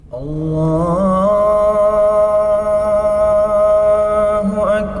Allahu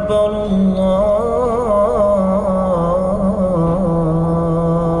Akbar,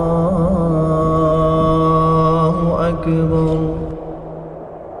 Allahu Akbar,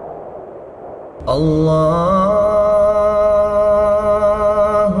 Allahu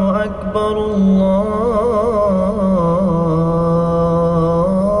Akbar,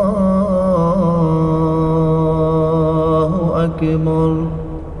 Allahu Akbar.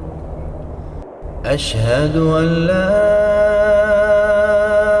 أشهد أن لا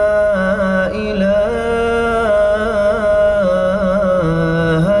إله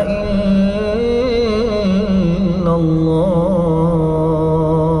إلا الله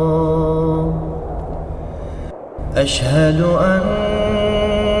أشهد أن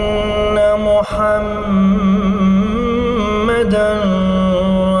محمدًا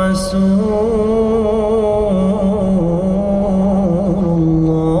رسول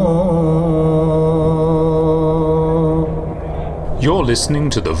You're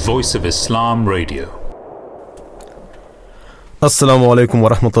listening to the Voice of Islam Radio. Assalamu alaikum wa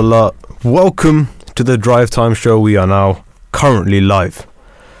rahmatullah. Welcome to the Drive Time Show. We are now currently live.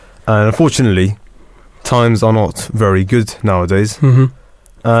 And unfortunately, times are not very good nowadays. Mm-hmm.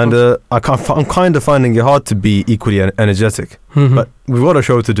 And I'm kind of finding it hard to be equally energetic. Mm-hmm. But we've got a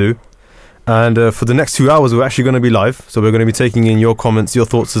show to do. And for the next 2 hours, we're actually going to be live. So we're going to be taking in your comments, your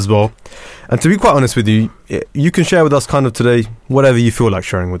thoughts as well. And to be quite honest with you, you can share with us kind of today whatever you feel like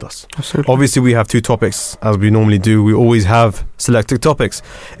sharing with us. Absolutely. Obviously, we have two topics, as we normally do. We always have selected topics.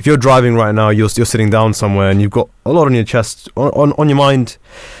 If you're driving right now, you're sitting down somewhere and you've got a lot on your chest, on your mind,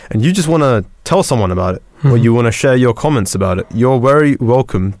 and you just want to tell someone about it, or you want to share your comments about it, you're very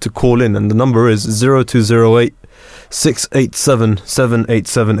welcome to call in. And the number is 0208 687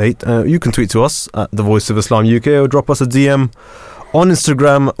 7878. You can tweet to us at The Voice of Islam UK or drop us a DM on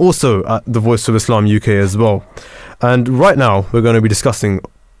Instagram, also at The Voice of Islam UK as well. And right now, we're going to be discussing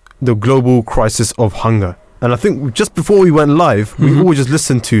the global crisis of hunger. And I think just before we went live, we all just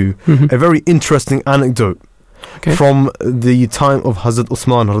listened to a very interesting anecdote from the time of Hazrat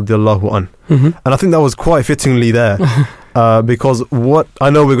Usman radiallahu anh. And I think that was quite fittingly there. Because what I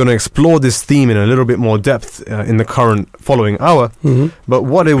know we're going to explore this theme in a little bit more depth in the current following hour, but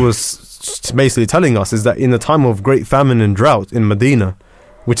what it was basically telling us is that in the time of great famine and drought in Medina,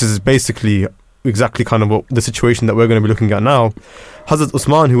 which is basically exactly kind of what the situation that we're going to be looking at now, Hazrat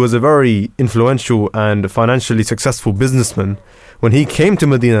Usman, who was a very influential and financially successful businessman, when he came to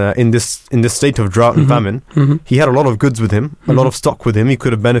Medina in this state of drought and famine, he had a lot of goods with him, a lot of stock with him. He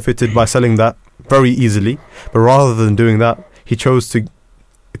could have benefited by selling that very easily, but rather than doing that, he chose to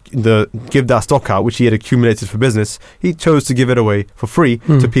give that stock out, which he had accumulated for business. He chose to give it away for free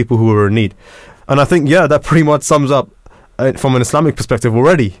to people who were in need. And I think, that pretty much sums up from an Islamic perspective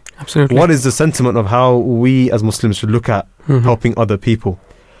already. Absolutely. What is the sentiment of how we as Muslims should look at helping other people?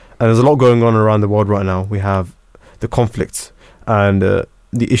 And there's a lot going on around the world right now. We have the conflicts and the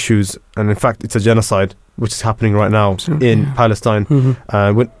issues, and in fact it's a genocide which is happening right now in Palestine,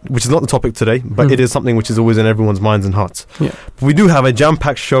 which is not the topic today, but it is something which is always in everyone's minds and hearts. We do have a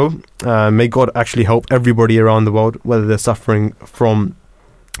jam-packed show. May God actually help everybody around the world, whether they're suffering from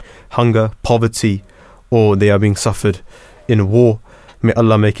hunger, poverty, or they are being suffered in a war. May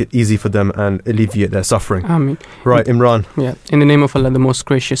Allah make it easy for them and alleviate their suffering. Ameen. Right, Imran. In the name of Allah, the most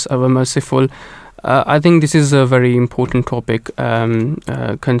gracious, ever merciful. I think this is a very important topic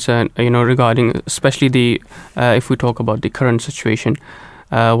concern, regarding especially the if we talk about the current situation,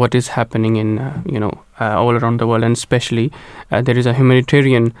 what is happening in all around the world, and especially there is a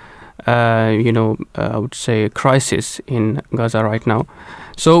humanitarian I would say crisis in Gaza right now.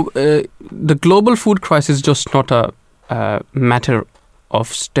 So the global food crisis is just not a matter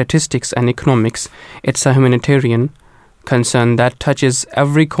of statistics and economics. It's a humanitarian concern that touches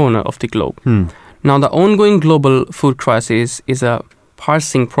every corner of the globe. Now, the ongoing global food crisis is a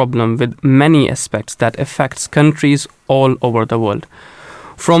pressing problem with many aspects that affects countries all over the world.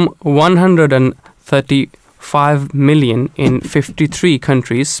 From 135 million in 53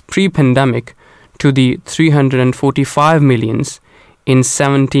 countries pre-pandemic to the 345 millions in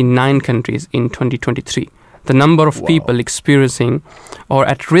 79 countries in 2023. The number of people experiencing or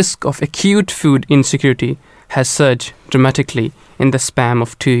at risk of acute food insecurity has surged dramatically in the span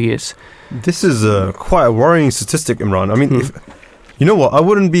of 2 years. This is quite a worrying statistic, Imran. I mean, if, you know what? I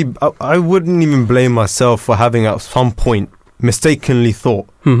wouldn't even blame myself for having at some point mistakenly thought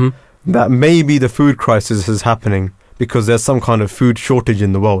that maybe the food crisis is happening because there's some kind of food shortage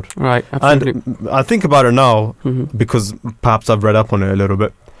in the world. Right, absolutely. And I think about it now because perhaps I've read up on it a little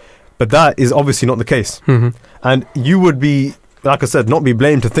bit, but that is obviously not the case. And you would be like I said, not be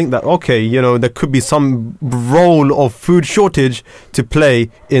blamed to think that, okay, there could be some role of food shortage to play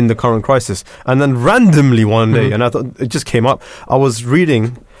in the current crisis. And then randomly one day, and I thought it just came up, I was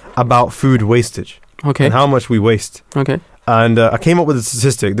reading about food wastage. Okay. And how much we waste. Okay. And I came up with a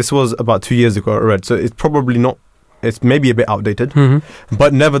statistic. This was about 2 years ago, I read. So it's probably not, it's maybe a bit outdated.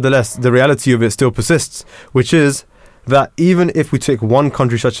 But nevertheless, the reality of it still persists, which is that even if we take one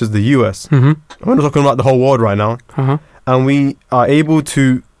country such as the US, we're not talking about the whole world right now, and we are able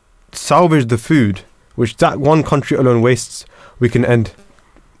to salvage the food which that one country alone wastes, we can end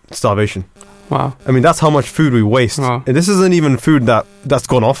starvation. Wow. I mean, that's how much food we waste. Wow. And this isn't even food that's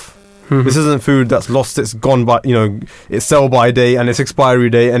gone off. This isn't food that's lost, it's gone by, its sell by day and its expiry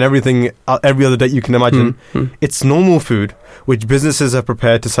day and everything, every other date you can imagine. It's normal food which businesses have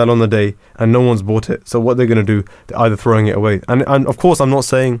prepared to sell on the day and no one's bought it. So what they're going to do, they're either throwing it away. And of course, I'm not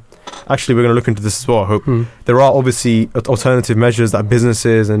saying, actually, we're going to look into this as well, I hope. There are obviously alternative measures that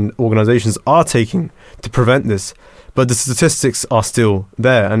businesses and organizations are taking to prevent this. But the statistics are still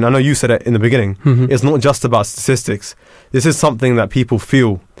there. And I know you said it in the beginning. It's not just about statistics. This is something that people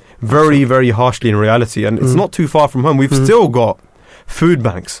feel very, very harshly in reality. And it's not too far from home. We've still got food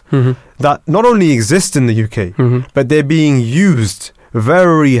banks that not only exist in the UK, but they're being used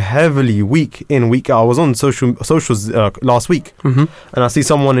very heavily week in, week out. I was on socials last week, and I see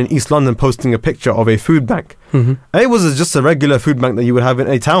someone in East London posting a picture of a food bank. And it was just a regular food bank that you would have in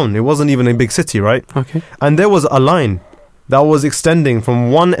a town. It wasn't even a big city, right? Okay. And there was a line that was extending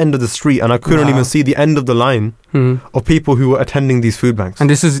from one end of the street, and I couldn't even see the end of the line of people who were attending these food banks. And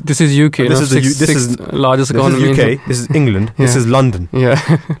this is UK. This is the sixth largest economy. This is UK. This is England. This is London. Yeah.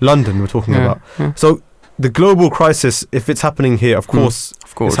 London we're talking about. Yeah. So the global crisis, if it's happening here, of course,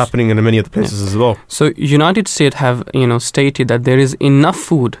 it's happening in many other places as well. So United States have stated that there is enough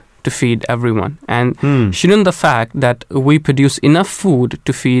food to feed everyone, and shouldn't the fact that we produce enough food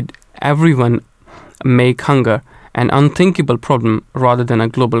to feed everyone make hunger an unthinkable problem rather than a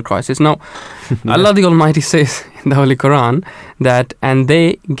global crisis? Now, Allah the Almighty says in the Holy Quran that, and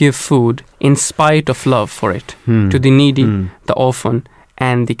they give food in spite of love for it to the needy, the orphan,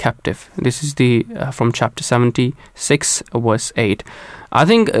 and the captive. This is the from chapter 76, verse 8. I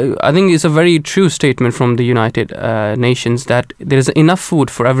think it's a very true statement from the United Nations that there is enough food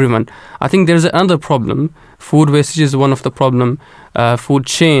for everyone. I think there is another problem. Food wastage is one of the problem. Food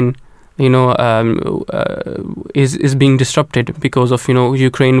chain is being disrupted because of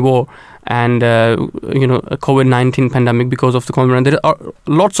Ukraine war and COVID-19 pandemic because of the COVID. There are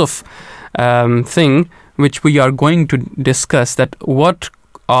lots of things which we are going to discuss, that what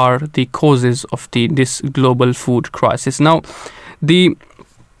are the causes of this global food crisis. Now,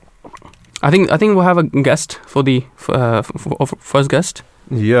 I think we'll have a guest for the first guest.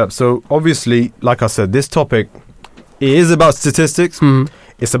 Yeah. So obviously, like I said, this topic is about statistics.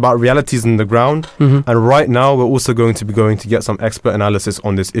 It's about realities on the ground. And right now, we're also going to get some expert analysis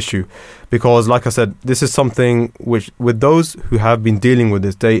on this issue. Because, like I said, this is something which, with those who have been dealing with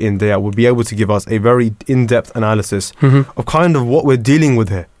this day in, day out, will be able to give us a very in-depth analysis of kind of what we're dealing with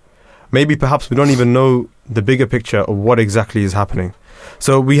here. Maybe perhaps we don't even know the bigger picture of what exactly is happening.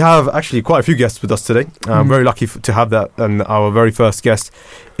 So we have actually quite a few guests with us today. I'm very lucky to have that. And our very first guest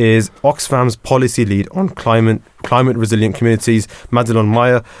is Oxfam's policy lead on climate resilient communities, Madelon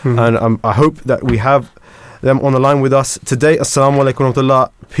Meijer. And I hope that we have them on the line with us today. Assalamu alaikum wa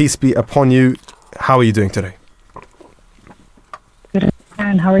rahmatullah. Peace be upon you. How are you doing today? Good.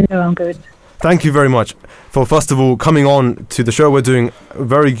 And how are you? I'm good. Thank you very much for, first of all, coming on to the show. We're doing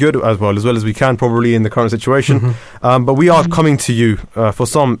very good as well as we can probably in the current situation. But we are coming to you for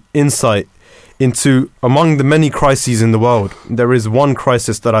some insight into, among the many crises in the world, there is one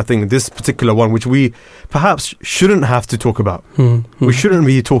crisis that I think, this particular one, which we perhaps shouldn't have to talk about. We shouldn't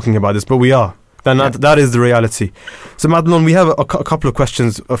be talking about this, but we are. Then that is the reality. So, Madelon, we have a couple of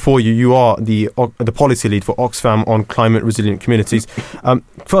questions for you. You are the policy lead for Oxfam on climate resilient communities.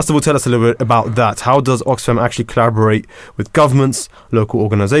 First of all, tell us a little bit about that. How does Oxfam actually collaborate with governments, local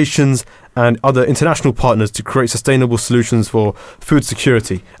organisations, and other international partners to create sustainable solutions for food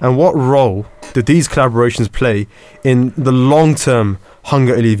security? And what role do these collaborations play in the long-term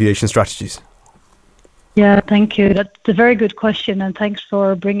hunger alleviation strategies? Yeah, thank you. That's a very good question, and thanks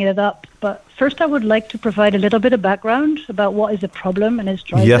for bringing it up. But first, I would like to provide a little bit of background about what is the problem and its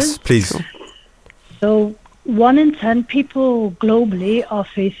drivers. Yes, please. So, 1 in 10 people globally are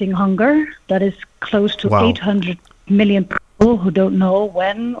facing hunger. That is close to 800 million people who don't know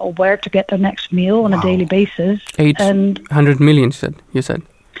when or where to get their next meal on a daily basis. 800 million, you said?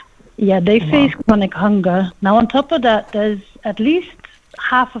 Yeah, they face chronic hunger. Now, on top of that, there's at least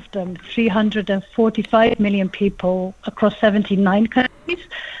half of them, 345 million people across 79 countries,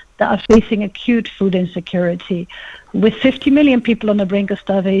 that are facing acute food insecurity, with 50 million people on the brink of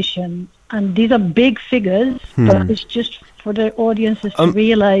starvation. And these are big figures, but it's just for the audiences to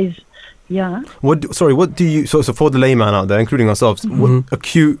realize. Yeah. What do you? So for the layman out there, including ourselves, what,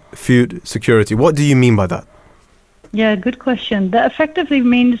 acute food security. What do you mean by that? Yeah, good question. That effectively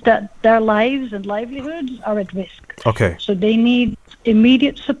means that their lives and livelihoods are at risk. Okay. So they need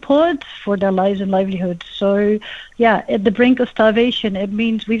immediate support for their lives and livelihoods. So, yeah, at the brink of starvation, it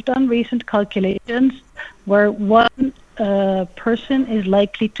means we've done recent calculations where one person is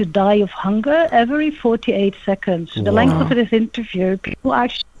likely to die of hunger every 48 seconds. So the length of this interview, people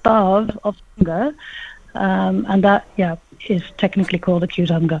actually starve of hunger, and that, is technically called acute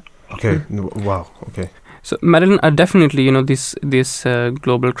hunger. Okay. Wow. Okay. So, Madelon, definitely, this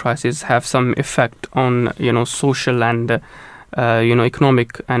global crisis have some effect on, social and,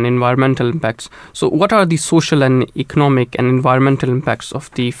 economic and environmental impacts. So, what are the social and economic and environmental impacts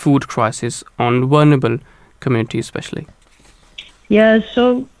of the food crisis on vulnerable communities, especially? Yeah,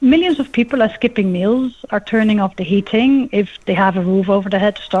 so millions of people are skipping meals, are turning off the heating if they have a roof over their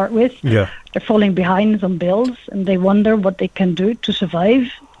head to start with. Yeah. They're falling behind on bills, and they wonder what they can do to survive.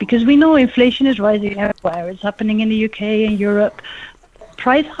 Because we know inflation is rising everywhere. It's happening in the UK and Europe.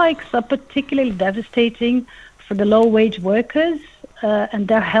 Price hikes are particularly devastating for the low-wage workers, and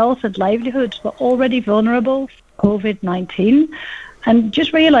their health and livelihoods were already vulnerable to COVID-19. And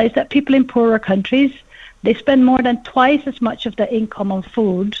just realize that people in poorer countries, they spend more than twice as much of their income on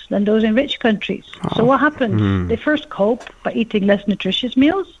food than those in rich countries. So what happens? They first cope by eating less nutritious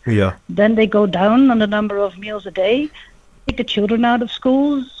meals. Yeah. Then they go down on the number of meals a day, take the children out of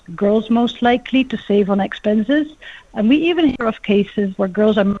schools, girls most likely to save on expenses. And we even hear of cases where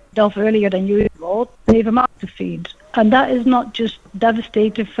girls are married off earlier than usual to save a mouth to feed. And that is not just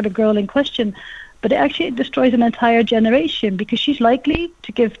devastating for the girl in question, but it actually destroys an entire generation, because she's likely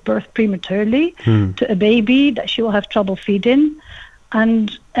to give birth prematurely to a baby that she will have trouble feeding.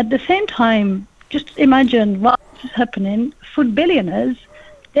 And at the same time, just imagine what is happening. Food billionaires,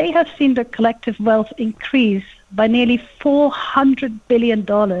 they have seen their collective wealth increase by nearly $400 billion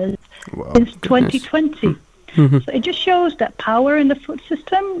since 2020. So it just shows that power in the food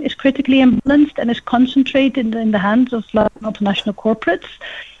system is critically imbalanced and is concentrated in the hands of large multinational corporates.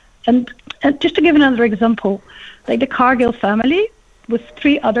 And just to give another example, like the Cargill family, with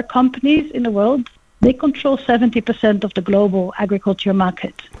 3 other companies in the world, they control 70% of the global agriculture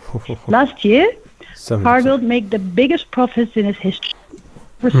market. Last year, 70%. Cargill made the biggest profits in its history,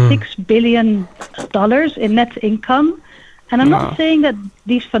 for $6 billion in net income. And I'm not saying that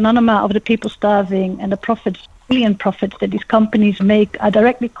these phenomena of the people starving and the billion profits that these companies make are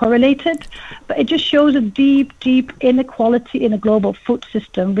directly correlated, but it just shows a deep, deep inequality in a global food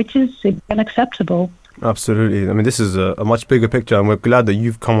system, which is unacceptable. Absolutely. I mean, this is a much bigger picture, and we're glad that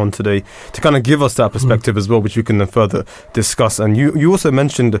you've come on today to kind of give us that perspective as well, which we can then further discuss. And you also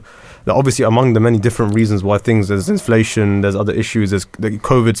mentioned that obviously among the many different reasons why there's inflation, there's other issues, there's the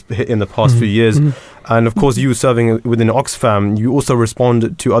COVID's hit in the past few years. And of course, you serving within Oxfam, you also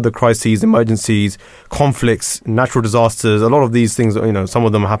respond to other crises, emergencies, conflicts, natural disasters. A lot of these things, some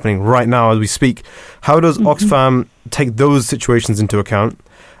of them are happening right now as we speak. How does Oxfam take those situations into account?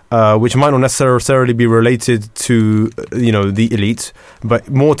 Which might not necessarily be related to, the elite, but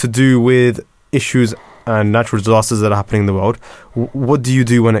more to do with issues and natural disasters that are happening in the world. What do you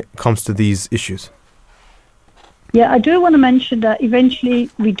do when it comes to these issues? Yeah, I do want to mention that eventually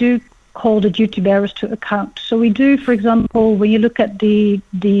we do call the duty bearers to account. So we do, for example, when you look at the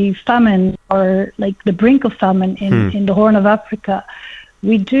famine, or like the brink of famine in the Horn of Africa,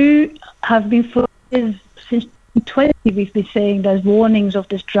 we do have been focused since 2020, we've been saying there's warnings of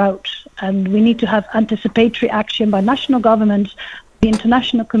this drought, and we need to have anticipatory action by national governments, the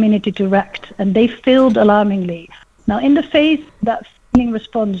international community to react, and they failed alarmingly. Now, in the face of that failing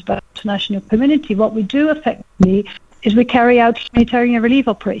response by the international community, what we do effectively is we carry out humanitarian relief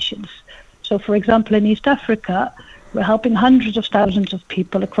operations. So, for example, in East Africa, we're helping hundreds of thousands of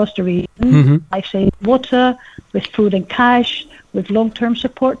people across the region by saving water, with food and cash, with long-term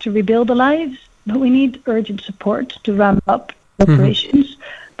support to rebuild their lives. But we need urgent support to ramp up operations.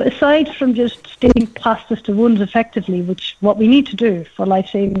 But aside from just sticking plasters to wounds effectively, which what we need to do for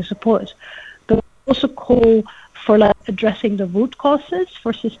life-saving support, but we also call for addressing the root causes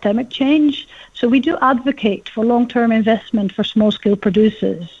for systemic change. So we do advocate for long-term investment for small-scale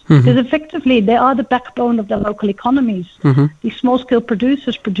producers, because effectively they are the backbone of the local economies. These small-scale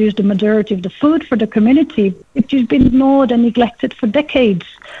producers produce the majority of the food for the community, which has been ignored and neglected for decades.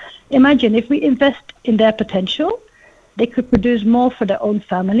 Imagine if we invest in their potential, they could produce more for their own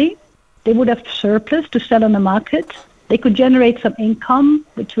family. They would have surplus to sell on the market. They could generate some income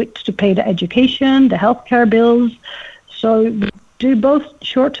with which to pay the education, the healthcare bills. So do both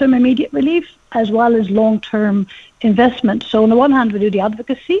short-term immediate relief as well as long-term investment. So on the one hand, we do the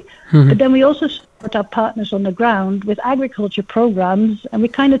advocacy, but then we also support our partners on the ground with agriculture programs, and we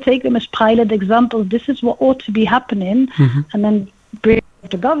kind of take them as pilot examples. This is what ought to be happening, and then bring it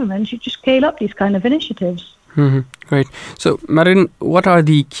to governments. You just scale up these kind of initiatives. Great. So, Marin, what are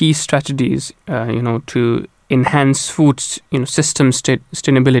the key strategies, to enhance food, system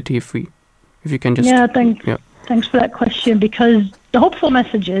sustainability? If you can just Thanks for that question, because the hopeful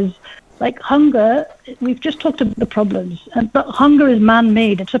message is, like hunger, we've just talked about the problems, but hunger is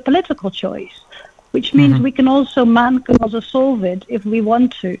man-made. It's a political choice, which means man can also solve it if we want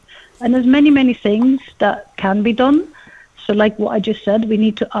to. And there's many, many things that can be done. So like what I just said, we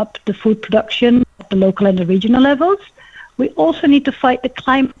need to up the food production at the local and the regional levels. We also need to fight the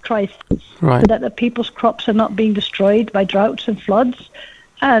climate crisis, so that the people's crops are not being destroyed by droughts and floods.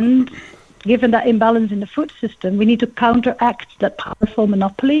 And given that imbalance in the food system, we need to counteract that powerful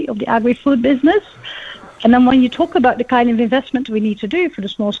monopoly of the agri-food business. And then when you talk about the kind of investment we need to do for the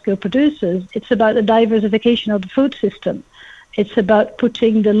small-scale producers, it's about the diversification of the food system. It's about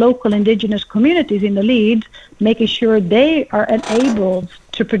putting the local indigenous communities in the lead, making sure they are enabled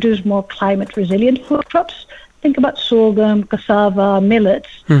to produce more climate-resilient food crops. Think about sorghum, cassava,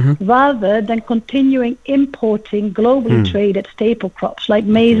 millets, rather than continuing importing globally traded staple crops like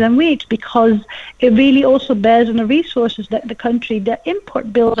maize and wheat, because it really also bears on the resources that the country, their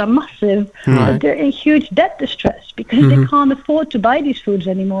import bills are massive, but they're in huge debt distress because they can't afford to buy these foods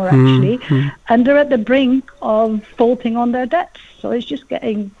anymore, actually, and they're at the brink of defaulting on their debts. So it's just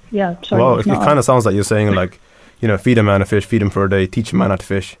getting, Well, it kind of sounds like you're saying, like, feed a man a fish, feed him for a day, teach a man how to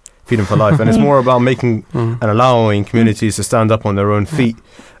fish, feed them for life. And it's more about making and allowing communities to stand up on their own feet.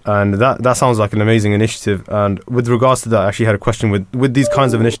 And that sounds like an amazing initiative. And with regards to that, I actually had a question with these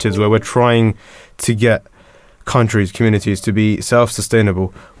kinds of initiatives where we're trying to get countries, communities to be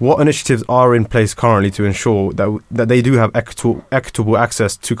self-sustainable. What initiatives are in place currently to ensure that they do have equitable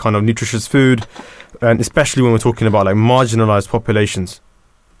access to kind of nutritious food, and especially when we're talking about like marginalized populations?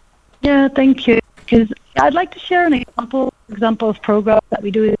 Yeah, thank you. Because I'd like to share an example of programs that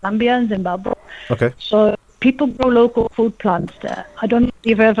we do in Zambia and Zimbabwe. Okay. So people grow local food plants there. I don't know if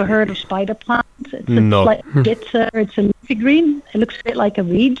you've ever heard of spider plants. It's it's a leafy green. It looks a bit like a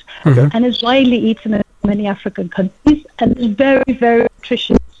weed, and it's widely eaten in many African countries, and it's very, very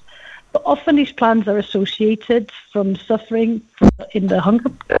nutritious. But often these plants are associated from suffering in the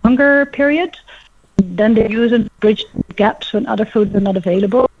hunger period. Then they're used to bridge gaps when other foods are not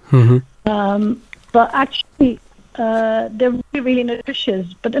available. But actually, they're really, really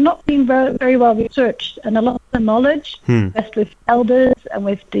nutritious, but they're not being very, very well researched. And a lot of the knowledge rests with elders and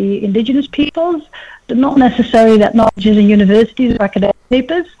with the indigenous peoples. They're not necessarily that knowledge is in universities or academic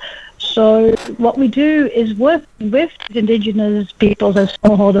papers. So what we do is work with indigenous peoples and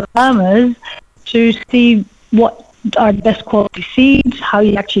smallholder farmers to see what are the best quality seeds, how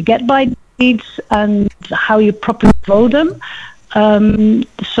you actually get by the seeds, and how you properly grow them.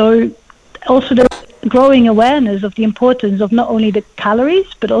 So also there's growing awareness of the importance of not only the calories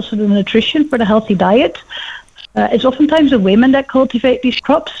but also the nutrition for the healthy diet. It's oftentimes the women that cultivate these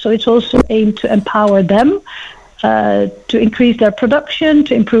crops, so it's also aimed to empower them to increase their production,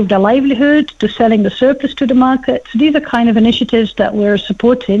 to improve their livelihood, to selling the surplus to the market. So these are kind of initiatives that we're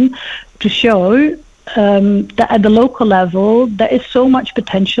supporting to show that at the local level there is so much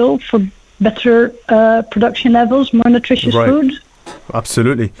potential for better production levels, more nutritious food.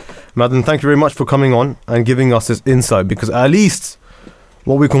 Absolutely. Madelon, thank you very much for coming on and giving us this insight, because at least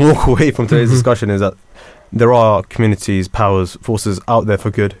what we can walk away from today's discussion is that there are communities, powers, forces out there for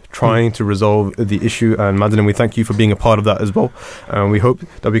good trying to resolve the issue. And Madelon, we thank you for being a part of that as well. And we hope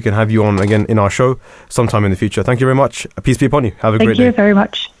that we can have you on again in our show sometime in the future. Thank you very much. Peace be upon you. Have a great day. Thank you very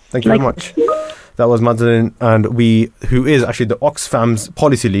much. Thank you very much. That was Madelon, and who is actually the Oxfam's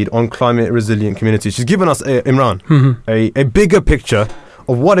policy lead on climate resilient communities. She's given us, Imran, a bigger picture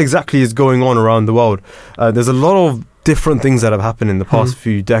of what exactly is going on around the world. There's a lot of different things that have happened in the past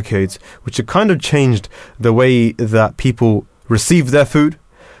few decades, which have kind of changed the way that people receive their food,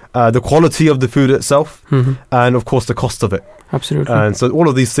 the quality of the food itself, and of course the cost of it. Absolutely. And so all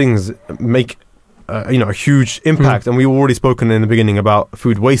of these things make a huge impact. And we've already spoken in the beginning about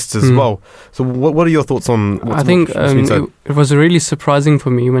food waste as well. So what are your thoughts on I think it was really surprising for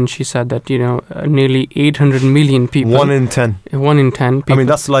me when she said that, nearly 800 million people. 1 in 10. 1 in 10 people. I mean,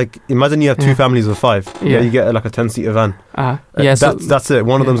 that's like, imagine you have two families of 5. Yeah. You get like a 10-seater van. So that's it.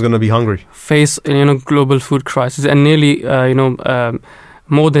 One of them's going to be hungry. Face, global food crisis, and nearly,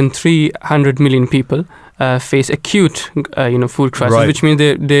 more than 300 million people face acute, food crisis, which means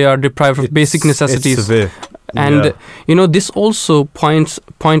they are deprived of basic necessities. It's severe. And this also point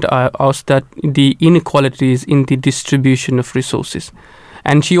out that the inequalities in the distribution of resources.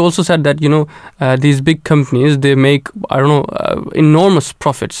 And she also said that these big companies, they make enormous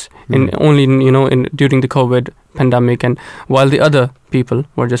profits in during the COVID pandemic, and while the other people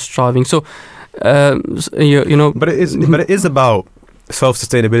were just starving. So but it is about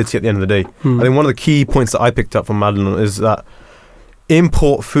self-sustainability at the end of the day. I think one of the key points that I picked up from Madelon is that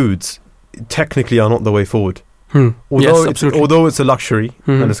import foods technically are not the way forward. Although it's a luxury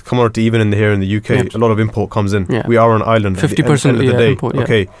and it's a commodity, even here in the UK, a lot of import comes in. We are an island 50% of the day. Import,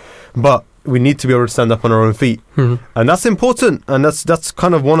 okay, but we need to be able to stand up on our own feet, and that's important. And that's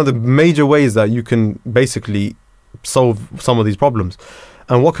kind of one of the major ways that you can basically solve some of these problems.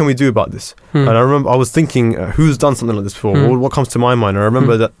 And what can we do about this? And I remember I was thinking, who's done something like this before? What comes to my mind? I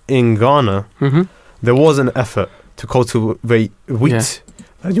remember that in Ghana, there was an effort to cultivate wheat.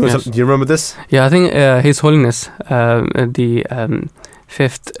 Do you remember this? Yeah, I think His Holiness, the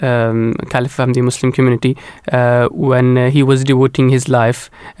fifth Caliph of the Muslim community, when he was devoting his life,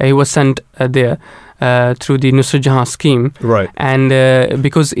 he was sent there through the Nusra Jahan scheme. Right. And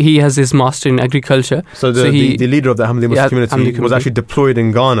because he has his master in agriculture. So the leader of the Ahmadi Muslim community was actually deployed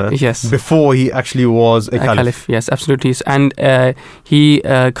in Ghana before he actually was a caliph. Yes, absolutely. And he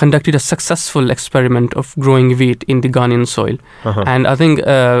conducted a successful experiment of growing wheat in the Ghanaian soil. And I think,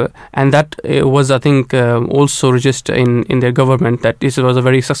 and that was, also registered in their government that this was a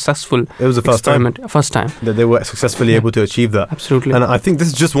very successful experiment. First time. That they were successfully able to achieve that. Absolutely. And I think this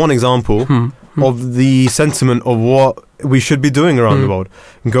is just one example of the sentiment of what we should be doing around the world.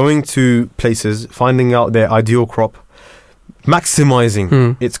 Going to places, finding out their ideal crop,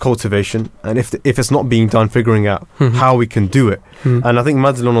 maximizing its cultivation, and if it's not being done, figuring out how we can do it. And I think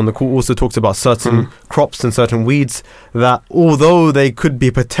Madelon on the call also talks about certain crops and certain weeds that, although they could be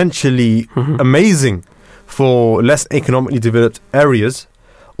potentially amazing for less economically developed areas,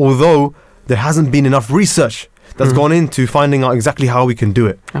 although there hasn't been enough research that's gone into finding out exactly how we can do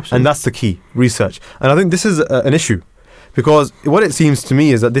it. Absolutely. And that's the key, research. And I think this is an issue, because what it seems to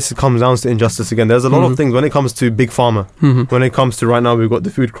me is that this comes down to injustice again. There's a lot of things when it comes to big pharma, when it comes to right now we've got the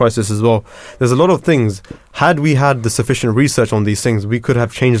food crisis as well. There's a lot of things. Had we had the sufficient research on these things, we could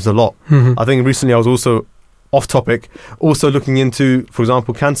have changed a lot. I think recently I was also off topic, also looking into, for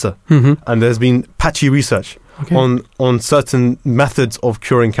example, cancer. And there's been patchy research on certain methods of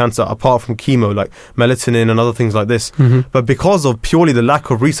curing cancer apart from chemo, like melatonin and other things like this. But because of purely the lack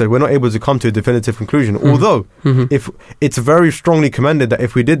of research, we're not able to come to a definitive conclusion. Although if it's very strongly commended that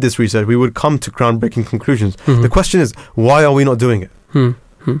if we did this research, we would come to groundbreaking conclusions. The question is, why are we not doing it? And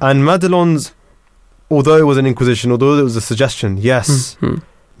Madelon's, although it was an inquisition, although it was a suggestion, yes,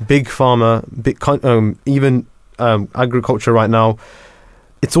 big pharma, even agriculture right now,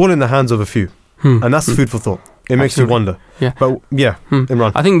 it's all in the hands of a few. And that's food for thought. It makes you wonder. But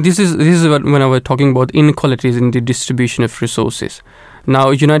Imran. I think this is when I was talking about inequalities in the distribution of resources. Now,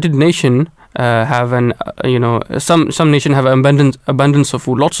 United Nations have some nations have abundance of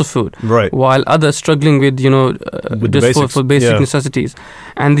food, lots of food, while others struggling with just for basic necessities.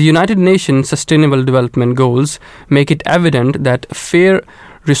 And the United Nations Sustainable Development Goals make it evident that fair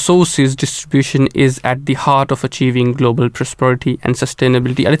resources distribution is at the heart of achieving global prosperity and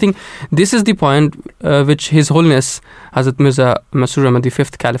sustainability. And I think this is the point which His Holiness Hazrat Mirza Masroor Ahmad, the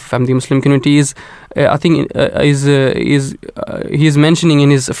fifth Caliph of the Muslim community, is mentioning in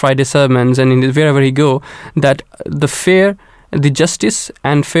his Friday sermons and wherever he go, that the justice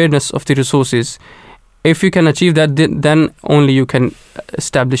and fairness of the resources, if you can achieve that, then only you can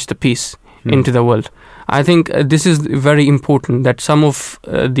establish the peace into the world. I think this is very important, that some of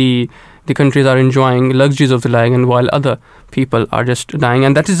the countries are enjoying luxuries of the life, and while other people are just dying.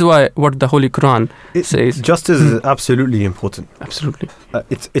 And that is what the Holy Quran says. Justice is absolutely important. Absolutely.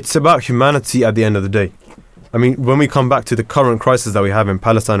 It's about humanity at the end of the day. I mean, when we come back to the current crisis that we have in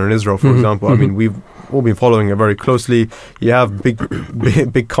Palestine and Israel, for example, I mean, we've all been following it very closely. You have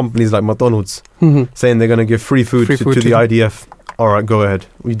big companies like McDonald's saying they're going to give free food to the IDF. All right, go ahead.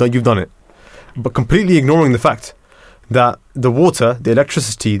 You've done it. But completely ignoring the fact that the water, the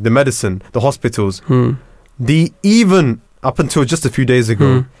electricity, the medicine, the hospitals, even up until just a few days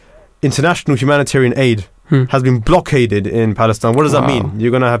ago, international humanitarian aid has been blockaded in Palestine. What does that mean? You're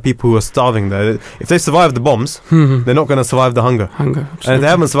going to have people who are starving there. If they survive the bombs, they're not going to survive the hunger. And if they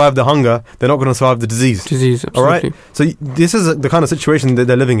haven't survived the hunger, they're not going to survive the disease. Absolutely. All right? So this is the kind of situation that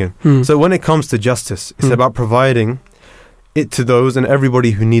they're living in. So when it comes to justice, it's about providing it to those and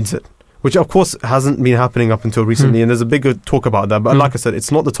everybody who needs it, which of course hasn't been happening up until recently, and there's a bigger talk about that, but like I said,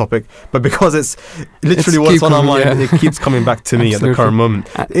 it's not the topic, but because it's literally what's on our mind, it keeps coming back to me at the current moment.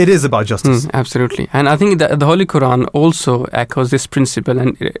 It is about justice. Absolutely. And I think that the Holy Quran also echoes this principle,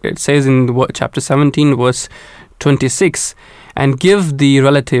 and it says in chapter 17 verse 26, and give the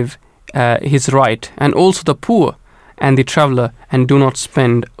relative his right, and also the poor and the traveler, and do not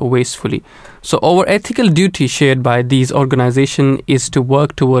spend wastefully. So our ethical duty shared by these organizations is to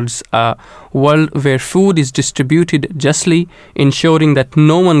work towards a world where food is distributed justly, ensuring that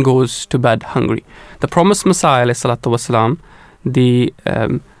no one goes to bed hungry. The promised Messiah ﷺ,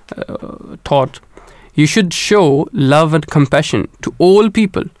 taught, you should show love and compassion to all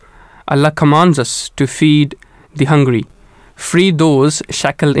people. Allah commands us to feed the hungry, free those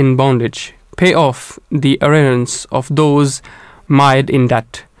shackled in bondage, pay off the arrears of those mired in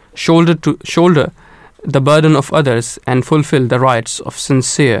debt, shoulder to shoulder the burden of others, and fulfill the rights of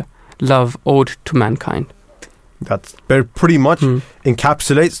sincere love owed to mankind. That pretty much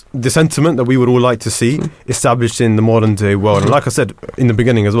encapsulates the sentiment that we would all like to see established in the modern day world. And like I said in the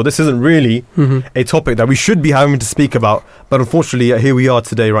beginning as well, this isn't really a topic that we should be having to speak about, but unfortunately here we are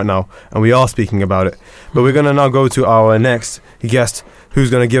today right now, and we are speaking about it. But we're going to now go to our next guest, who's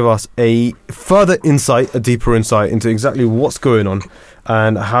going to give us a further insight, a deeper insight into exactly what's going on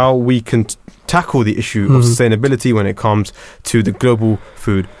and how we can tackle the issue of sustainability when it comes to the global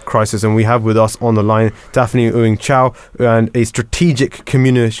food crisis. And we have with us on the line Daphne Uing Chow, and a strategic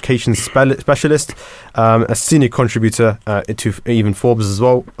communications specialist, a senior contributor to even Forbes as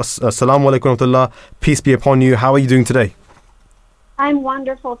well. Assalamu alaikum wa rahmatullah. Peace be upon you. How are you doing today? I'm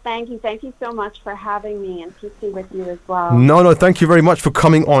wonderful, thank you. Thank you so much for having me, and peace be with you as well. No, thank you very much for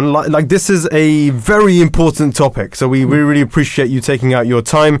coming on. Like this is a very important topic, so we really appreciate you taking out your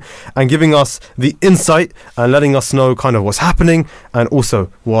time and giving us the insight and letting us know kind of what's happening and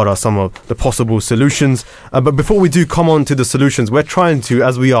also what are some of the possible solutions. But before we do come on to the solutions, we're trying to,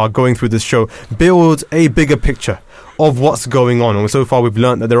 as we are going through this show, build a bigger picture of what's going on. And so far we've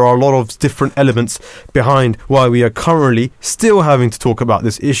learned that there are a lot of different elements behind why we are currently still having to talk about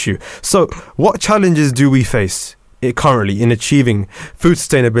this issue. So what challenges do we face currently in achieving food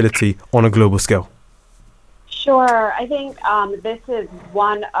sustainability on a global scale? Sure. I think this is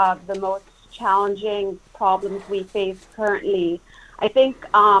one of the most challenging problems we face currently. I think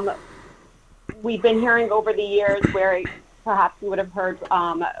we've been hearing over the years where perhaps you would have heard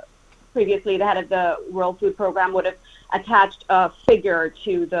previously the head of the World Food Program would have attached a figure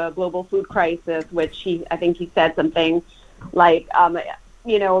to the global food crisis, which I think he said something like, several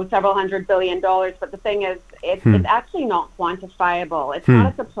 $100 billion. But the thing is, it's actually not quantifiable. It's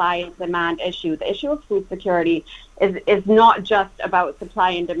not a supply and demand issue. The issue of food security is not just about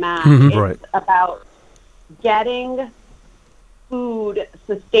supply and demand. It's about getting food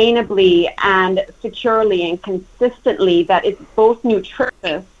sustainably and securely and consistently that is both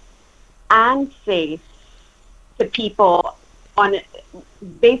nutritious and safe to people on a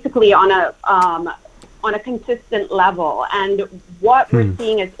consistent level. And what we're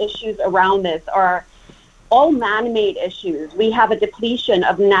seeing as issues around this are all man-made issues. We have a depletion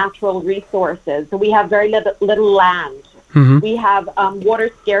of natural resources. So we have very little land. We have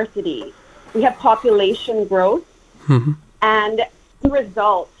water scarcity. We have population growth. And as a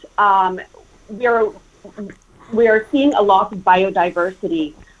result, we are seeing a loss of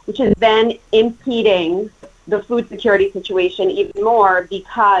biodiversity, which is then impeding the food security situation even more,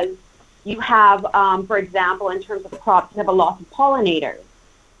 because you have, for example, in terms of crops, you have a loss of pollinators.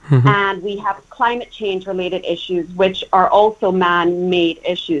 And we have climate change related issues, which are also man-made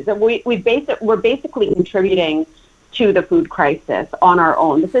issues. And we're basically contributing to the food crisis on our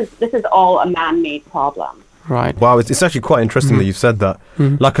own. This is all a man-made problem. Right. Wow, it's actually quite interesting that you've said that.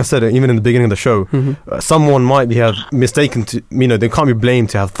 Like I said, even in the beginning of the show, someone might have mistaken to, they can't be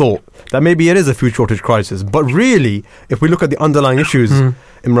blamed to have thought that maybe it is a food shortage crisis. But really, if we look at the underlying issues,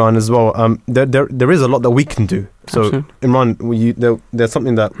 Imran, as well, there is a lot that we can do. So, absolutely. Imran, there's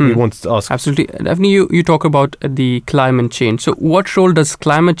something that we wanted to ask. Absolutely. Daphne, you talk about the climate change. So what role does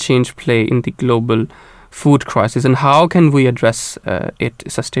climate change play in the global food crisis, and how can we address it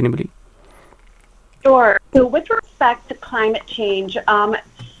sustainably? Sure. So with respect to climate change, I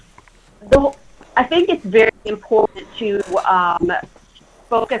think it's very important to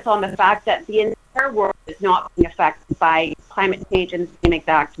focus on the fact that the entire world is not being affected by climate change in the same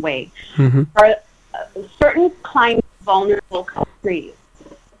exact way. Mm-hmm. There are certain climate vulnerable countries,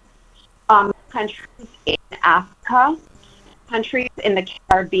 countries in Africa, countries in the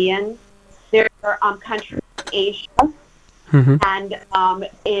Caribbean, there are countries in Asia, Mm-hmm. and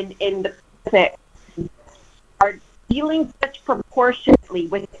in the Pacific are dealing disproportionately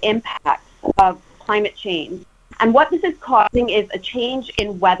with the impacts of climate change. And what this is causing is a change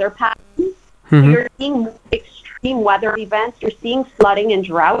in weather patterns. Mm-hmm. So you're seeing extreme weather events. You're seeing flooding and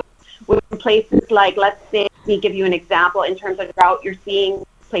drought with places like, let's say, let me give you an example. In terms of drought, you're seeing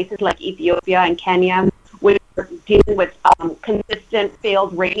places like Ethiopia and Kenya, which are dealing with consistent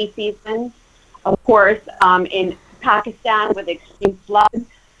failed rainy seasons. Of course, in Pakistan with extreme floods,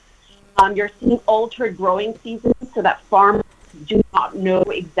 you're seeing altered growing seasons so that farmers do not know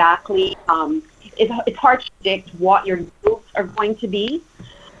exactly. It's hard to predict what your yields are going to be.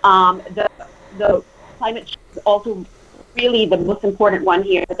 The climate change is also really the most important one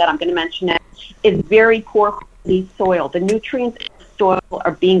here that I'm going to mention is very poor quality soil. The nutrients in the soil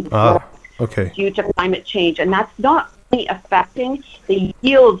are being destroyed due to climate change, and that's not only affecting the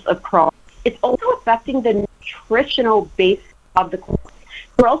yields of crops, it's also affecting the nutritional base of the crops.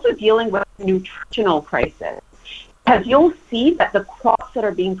 We're also dealing with a nutritional crisis, because you'll see that the crops that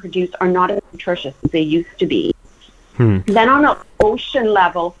are being produced are not as nutritious as they used to be. Then on an ocean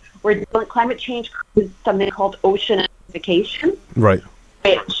level, we're dealing climate change causes something called oceanification, Right.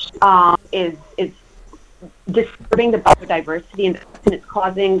 which is disturbing the biodiversity, and it's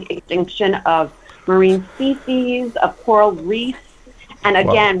causing extinction of marine species, of coral reefs. And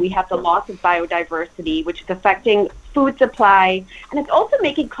again, we have the loss of biodiversity, which is affecting food supply. And it's also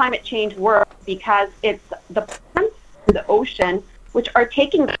making climate change worse because it's the plants in the ocean which are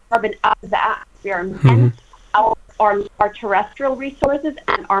taking the carbon out of the atmosphere. And our terrestrial resources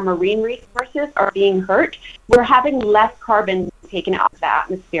and our marine resources are being hurt. We're having less carbon taken out of the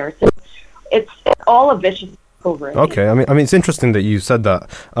atmosphere. So it's all a vicious cycle. Okay, I mean, it's interesting that you said that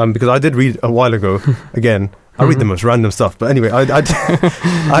because I did read a while ago. Again, I read the most random stuff, but anyway, I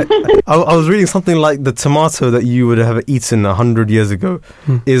was reading something like the tomato that you would have eaten 100 years ago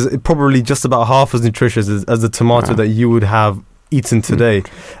is probably just about half as nutritious as the tomato that you would have eaten today,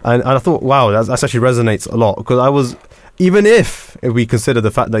 and I thought, wow, that actually resonates a lot, because even if we consider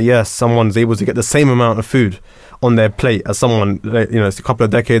the fact that yes, someone's able to get the same amount of food on their plate as someone, a couple of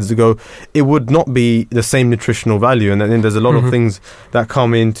decades ago, it would not be the same nutritional value. And then there's a lot of things that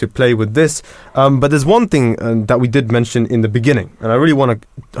come into play with this. But there's one thing that we did mention in the beginning, and I really want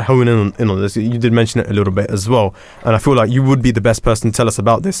to hone in on this. You did mention it a little bit as well, and I feel like you would be the best person to tell us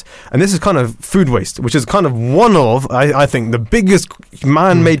about this. And this is kind of food waste, which is kind of one of, I think, the biggest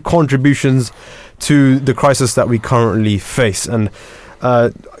man-made contributions to the crisis that we currently face. And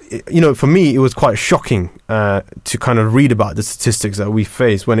for me, it was quite shocking to kind of read about the statistics that we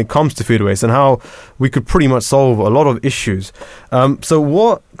face when it comes to food waste and how we could pretty much solve a lot of issues. So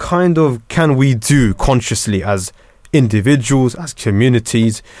what kind of can we do consciously as individuals, as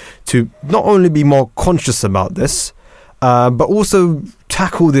communities, to not only be more conscious about this, but also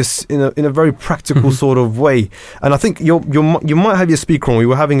tackle this in a very practical sort of way? And I think you might have your speaker on. We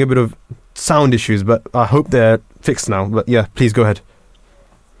were having a bit of sound issues, but I hope they're fixed now. But yeah, please go ahead.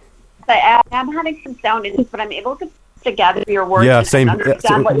 I am having some sound issues, but I'm able to gather your words. Yeah, same.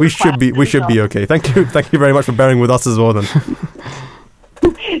 So we should be okay. Thank you very much for bearing with us as well. Then.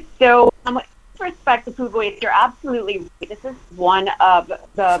 So, with respect to food waste, you're absolutely right. This is one of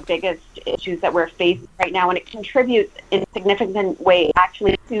the biggest issues that we're facing right now, and it contributes in a significant way,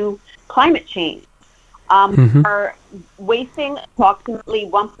 actually, to climate change. We're wasting approximately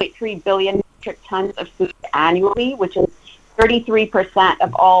 1.3 billion metric tons of food annually, which is 33%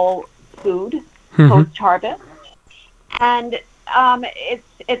 of all food post-harvest. And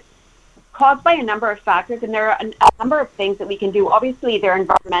it's caused by a number of factors, and there are a number of things that we can do. Obviously, there are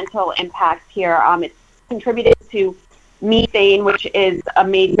environmental impacts here. It's contributed to methane, which is a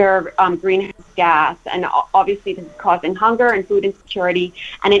major greenhouse gas, and obviously this is causing hunger and food insecurity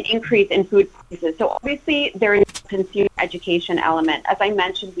and an increase in food prices. So obviously there is a consumer education element. As I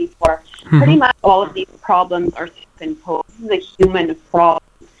mentioned before, pretty much all of these problems are self-imposed. This is a human problem.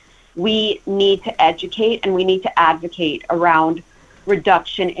 We need to educate and we need to advocate around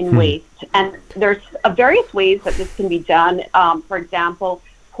reduction in waste. And there's various ways that this can be done. For example,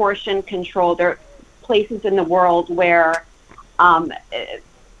 portion control. There are places in the world where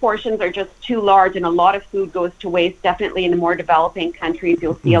portions are just too large and a lot of food goes to waste. Definitely in the more developing countries,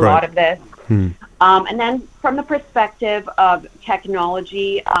 you'll see a lot of this. And then from the perspective of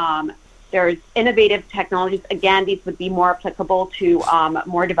technology, there's innovative technologies. Again, these would be more applicable to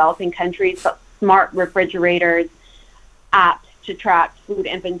more developing countries, but smart refrigerators, apps to track food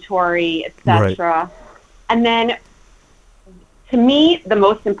inventory, etc. Right. And then, to me, the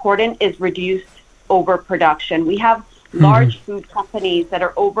most important is reduced overproduction. We have large food companies that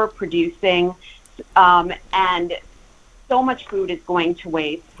are overproducing, and so much food is going to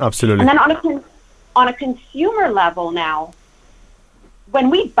waste. Absolutely. And then on a consumer level now, when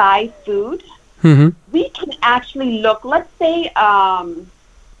we buy food, we can actually look, let's say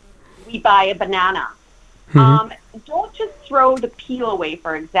we buy a banana. Don't just throw the peel away,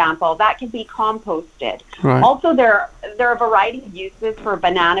 for example. That can be composted. Right. Also, there are a variety of uses for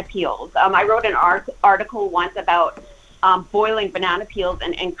banana peels. I wrote an article once about boiling banana peels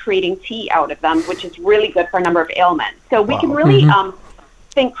and creating tea out of them, which is really good for a number of ailments. So we can really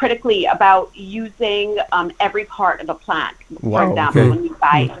think critically about using every part of a plant, for example, when we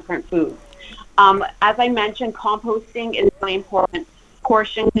buy different foods. As I mentioned, composting is really important,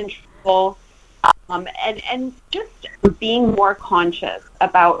 portion control, and just being more conscious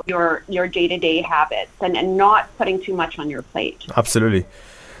about your day-to-day habits and not putting too much on your plate. Absolutely.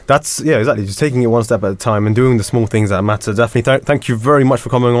 That's, yeah, exactly. Just taking it one step at a time and doing the small things that matter. Definitely. Thank you very much for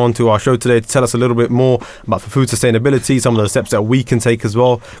coming on to our show today to tell us a little bit more about food sustainability, some of the steps that we can take as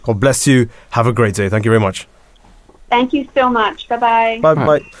well. God bless you. Have a great day. Thank you very much. Thank you so much. Bye-bye.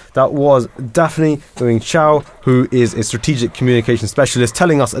 Bye-bye. That was Daphne doing Chow, who is a strategic communication specialist,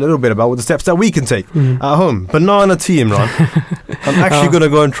 telling us a little bit about what the steps that we can take at home. Banana tea, Imran. I'm actually going to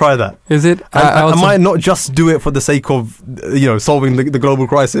go and try that. Is it? I might not just do it for the sake of, solving the global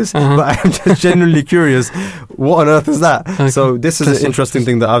crisis, but I'm just genuinely curious, what on earth is that? Okay. So this is an interesting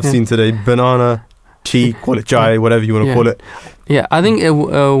thing that I've seen today. Banana tea, call it chai, whatever you want to call it. Yeah, I think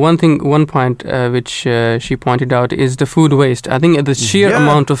one point which she pointed out is the food waste. I think the sheer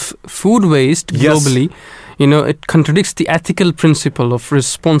amount of food waste globally, it contradicts the ethical principle of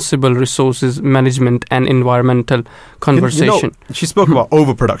responsible resources management and environmental conversation. She spoke about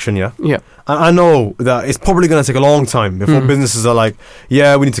overproduction, yeah? Yeah. And I know that it's probably going to take a long time before businesses are like,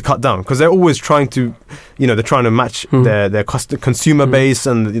 yeah, we need to cut down. Because they're always trying to, they're trying to match their consumer base,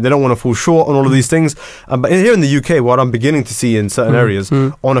 and they don't want to fall short on all of these things. But here in the UK, what I'm beginning to see in certain areas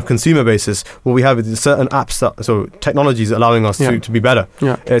on a consumer basis, what we have is certain apps so technology is allowing us to be better.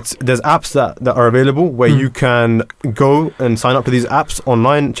 Yeah. There's apps that are available where you can go and sign up to these apps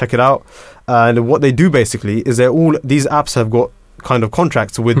online, check it out. And what they do basically is these apps have got kind of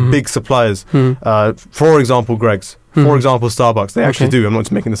contracts with big suppliers. For example, Greg's. For example, Starbucks. They actually do. I'm not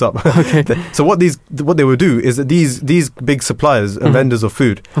just making this up. Okay. So what they would do is that these big suppliers and vendors of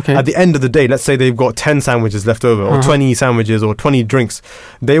food, at the end of the day, let's say they've got 10 sandwiches left over, or 20 sandwiches, or 20 drinks,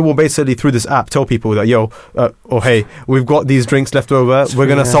 they will basically through this app tell people that, hey, we've got these drinks left over. We're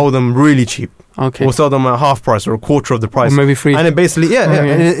going to sell them really cheap. Okay. We'll sell them at half price or a quarter of the price. Or maybe free. And it basically,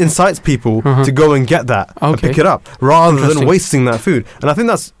 and it incites people to go and get that and pick it up rather than wasting that food. And I think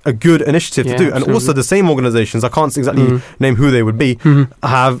that's a good initiative to do. And absolutely. Also the same organizations, I can't exactly name who they would be,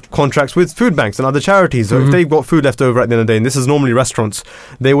 have contracts with food banks and other charities. So if they've got food left over at the end of the day, and this is normally restaurants,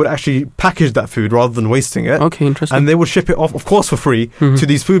 they would actually package that food rather than wasting it. Okay, interesting. And they would ship it off, of course, for free to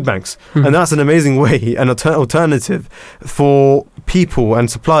these food banks. And that's an amazing way, an alternative for people and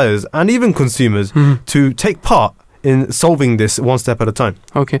suppliers and even consumers to take part in solving this one step at a time.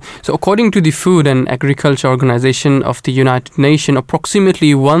 Okay, so according to the Food and Agriculture Organization of the United Nations,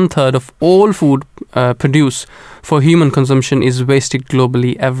 approximately 1/3 of all food produced for human consumption is wasted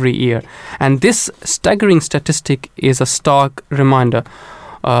globally every year. And this staggering statistic is a stark reminder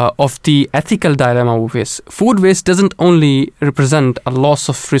of the ethical dilemma we face. Food waste doesn't only represent a loss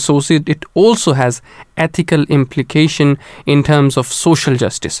of resources, it also has ethical implication in terms of social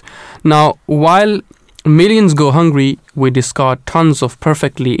justice. Now, while millions go hungry, we discard tons of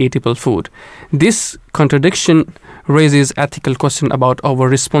perfectly eatable food. This contradiction raises ethical question about our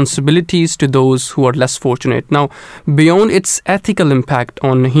responsibilities to those who are less fortunate. Now, beyond its ethical impact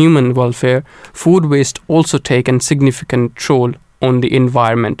on human welfare, food waste also takes a significant toll on the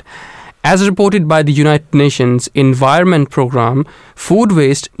environment. As reported by the United Nations Environment Programme, food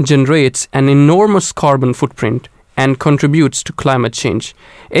waste generates an enormous carbon footprint and contributes to climate change.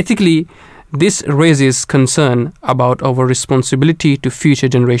 Ethically, this raises concern about our responsibility to future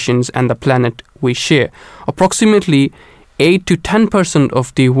generations and the planet we share. Approximately 8 to 10%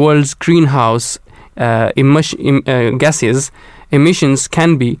 of the world's greenhouse gases emissions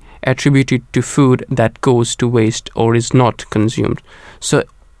can be attributed to food that goes to waste or is not consumed. So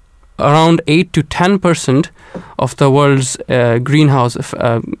around 8 to 10% of the world's greenhouse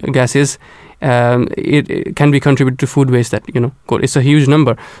gases it can be contributed to food waste that, it's a huge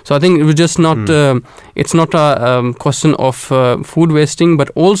number. So I think it was just not, it's not a question of food wasting, but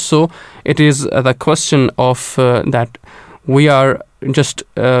also it is the question of that we are just,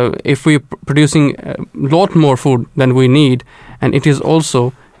 if we're producing a lot more food than we need, and it is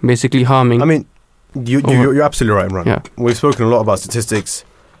also basically harming. I mean, you're absolutely right, Imran. Yeah. We've spoken a lot about statistics,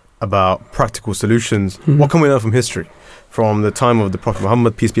 about practical solutions. What can we learn from history? From the time of the Prophet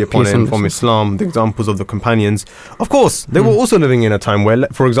Muhammad, peace be upon him, from Islam, the examples of the companions. Of course, they were also living in a time where,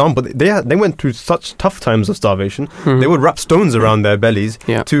 for example, they went through such tough times of starvation. They would wrap stones around their bellies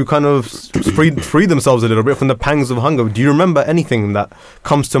to kind of free themselves a little bit from the pangs of hunger. Do you remember anything that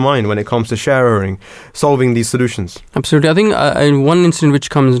comes to mind when it comes to sharing, solving these solutions? Absolutely. I think one incident which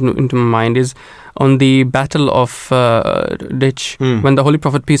comes into my mind is on the Battle of Ditch, when the Holy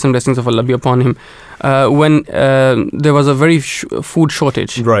Prophet, peace and blessings of Allah be upon him, when there was a very food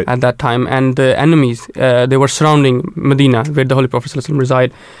shortage at that time, and the enemies, they were surrounding Medina, where the Holy Prophet ﷺ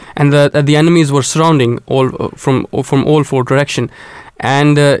reside, and the enemies were surrounding all from all four directions,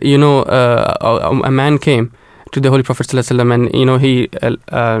 and a man came to the Holy Prophet ﷺ, and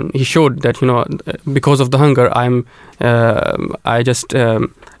he showed that because of the hunger I just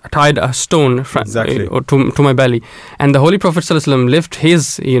tied a stone to my belly, and the Holy Prophet ﷺ lifted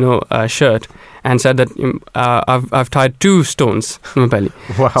his shirt and said that I've tied 2 stones to my belly.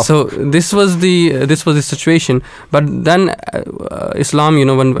 Wow! So this was the situation. But then Islam,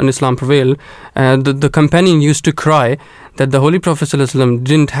 when Islam prevailed, the companion used to cry that the Holy Prophet ﷺ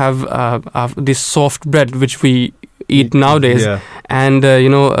didn't have this soft bread which we eat nowadays, and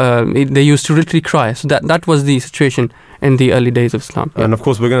they used to literally cry. So that was the situation in the early days of Islam. And of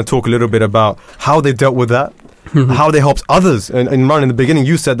course, we're going to talk a little bit about how they dealt with that, how they helped others. And Imran, in the beginning,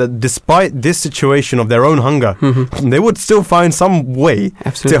 you said that despite this situation of their own hunger, they would still find some way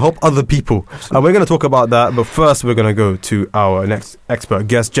to help other people. And we're going to talk about that, but first we're going to go to our next expert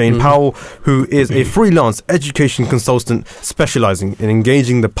guest, Jane Powell, who is a freelance education consultant specializing in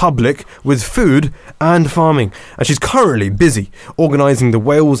engaging the public with food and farming. And she's currently busy organizing the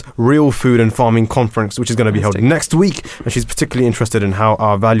Wales Real Food and Farming Conference, which is going to be held next week. And she's particularly interested in how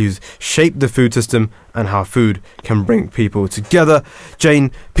our values shape the food system and how food can bring people together.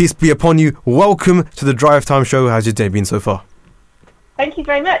 Jane, peace be upon you. Welcome to the Drive Time Show. How's your day been so far? Thank you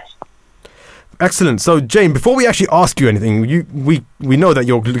very much. Excellent. So, Jane, before we actually ask you anything, we know that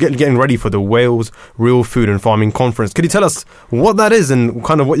you're getting ready for the Wales Real Food and Farming Conference. Could you tell us what that is and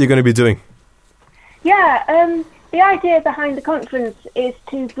kind of what you're going to be doing? Yeah, the idea behind the conference is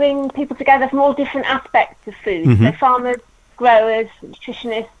to bring people together from all different aspects of food. So farmers, growers,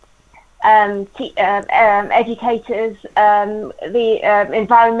 nutritionists, educators, the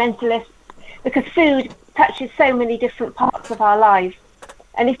environmentalists, because food touches so many different parts of our lives.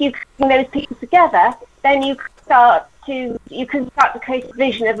 And if you bring those people together, then you can start to create a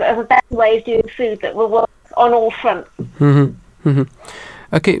vision of a better way of doing food that will work on all fronts.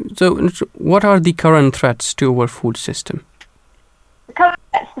 Okay, so what are the current threats to our food system? The current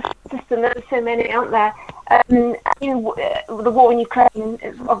threats to the food system, there are so many out there. The war in Ukraine,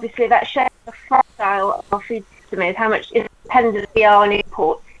 obviously that shows how fragile our food system is, how much dependent we are on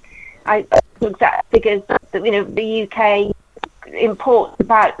imports. I don't know exact figures, but the UK imports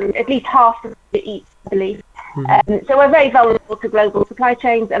about at least half of what it eats, I believe. So we're very vulnerable to global supply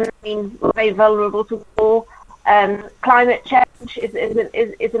chains, and we're very vulnerable to war. Climate change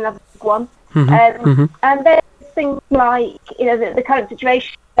is another big one. And there's things like the current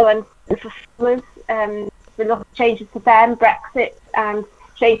situation and for farmers, a lot of changes for them, Brexit and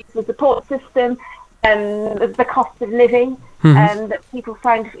changes to the support system, the cost of living, that people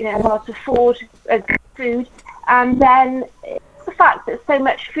find hard to afford food, and then the fact that so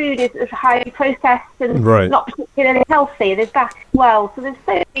much food is highly processed and not particularly healthy. There's that as well. So there's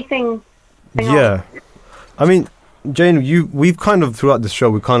so many things going on. I mean, Jane, we've kind of, throughout this show,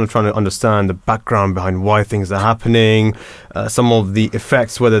 we're kind of trying to understand the background behind why things are happening, some of the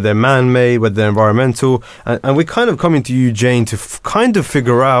effects, whether they're man-made, whether they're environmental, and we're kind of coming to you, Jane, to kind of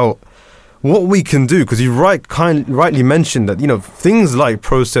figure out what we can do, because you rightly mentioned that, things like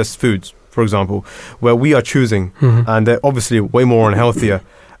processed foods, for example, where we are choosing, and they're obviously way more unhealthier,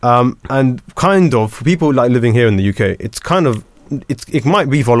 and kind of, for people like living here in the UK, it's kind of, it might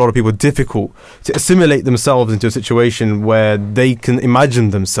be for a lot of people difficult to assimilate themselves into a situation where they can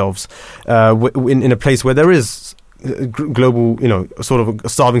imagine themselves in a place where there is global, sort of a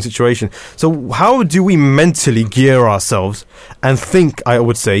starving situation. So how do we mentally gear ourselves and think, I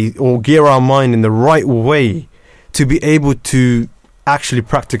would say, or gear our mind in the right way to be able to actually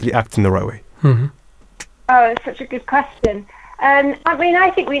practically act in the right way? Oh, it's such a good question. I mean, I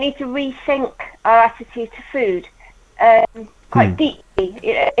think we need to rethink our attitude to food quite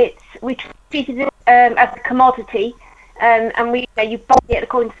deeply. We treat it as a commodity, and you buy it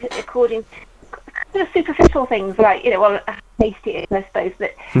according to the superficial things like how tasty it is, I suppose,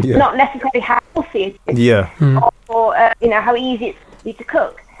 but not necessarily how healthy it is. Yeah. Or how easy it's to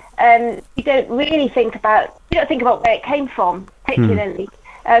cook. You don't really think about where it came from, particularly.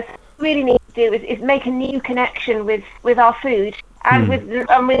 So what we really need to do is make a new connection with our food and with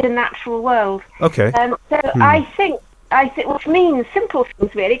the natural world. Okay. I think, which means simple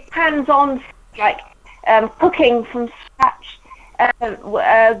things really, hands-on, like cooking from scratch,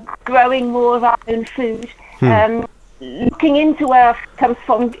 growing more of our own food, looking into where our food comes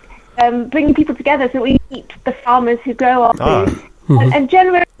from, bringing people together so we meet the farmers who grow our food. And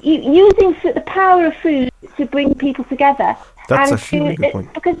generally using the power of food to bring people together. That's actually a really good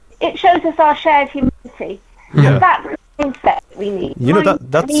point. Because it shows us our shared humanity. Yeah. And that's the mindset that we need.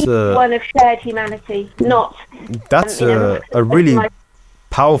 That's one of shared humanity, not... That's a really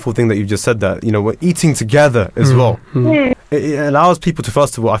powerful thing that you just said, that we're eating together as well. It allows people to,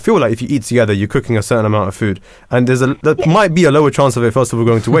 first of all, I feel like if you eat together, you're cooking a certain amount of food, and there might be a lower chance of it, first of all,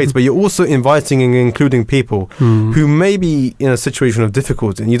 going to waste, but you're also inviting and including people who may be in a situation of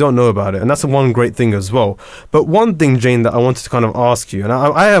difficulty and you don't know about it, and that's one great thing as well. But one thing, Jane, that I wanted to kind of ask you, and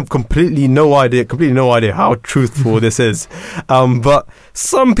I have completely no idea how truthful this is, but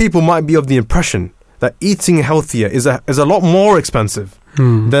some people might be of the impression that eating healthier is a lot more expensive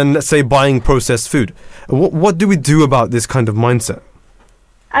than, let's say, buying processed food. What do we do about this kind of mindset?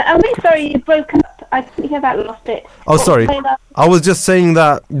 I'm really sorry, you broke up. I didn't hear that last bit. Oh, sorry. I was just saying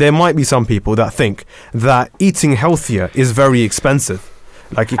that there might be some people that think that eating healthier is very expensive.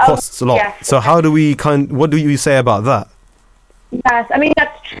 Like, it costs a lot. Yes. So how do we what do you say about that? Yes, I mean,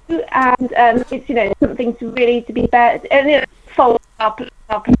 that's true, and it's, something to be fair, follow our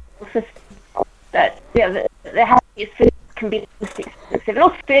political system, that the healthiest food can be the most expensive. And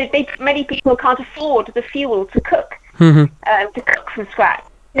also, many people can't afford the fuel to cook, to cook from scratch.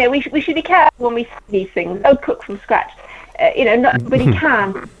 We should be careful when we say these things. Don't cook from scratch. Not everybody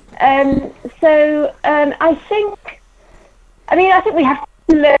can. I think we have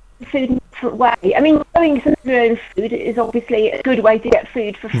to learn food in a different way. I mean, growing some of your own food is obviously a good way to get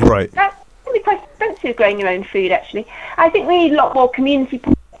food for free. Right. That can be quite expensive, growing your own food, actually. I think we need a lot more community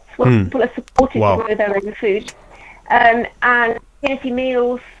projects where people are supported to grow their own food. And community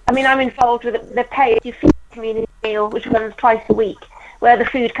meals. I mean, I'm involved with the Pay As You Feed community meal, which runs twice a week, where the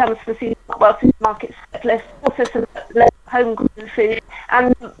food comes from supermarket surplus, also some homegrown food,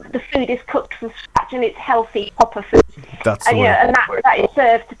 and the food is cooked from scratch and it's healthy, proper food. That's and that is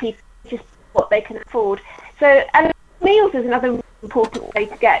served to people just what they can afford. So, and meals is another really important way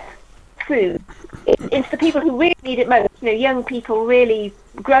to get food. It's the people who really need it most. Young people, really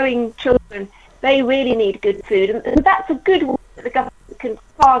growing children. They really need good food, and that's a good way that the government can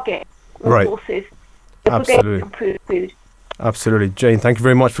target resources if we're going to improve food. Absolutely. Jane, thank you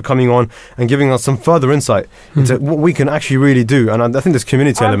very much for coming on and giving us some further insight into what we can actually really do. And I think this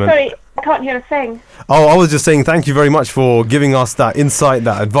community element... Sorry, I can't hear a thing. Oh, I was just saying thank you very much for giving us that insight,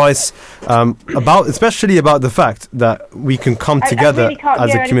 that advice, especially about the fact that we can come together really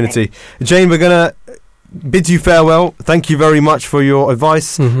as a community. Anything. Jane, we're going to bid you farewell. Thank you very much for your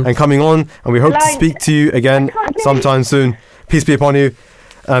advice and coming on, and we hope to speak to you again sometime soon. Peace be upon you.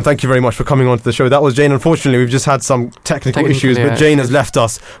 Thank you very much for coming on to the show. That was Jane. Unfortunately, we've just had some technical issues, but Jane has left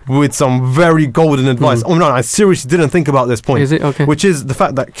us with some very golden advice. Oh no, I seriously didn't think about this point. Is it? Okay. Which is the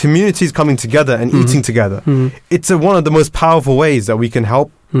fact that communities coming together and eating together. It's one of the most powerful ways that we can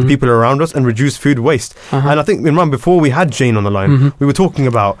help the people around us and reduce food waste. And I think, Imran, before we had Jane on the line, we were talking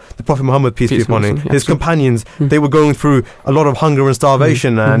about the Prophet Muhammad, peace be upon him, his companions. They were going through a lot of hunger and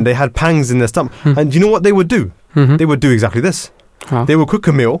starvation, and they had pangs in their stomach. And do you know what they would do? They would do exactly this. They would cook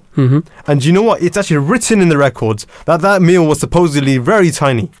a meal, and you know what? It's actually written in the records that meal was supposedly very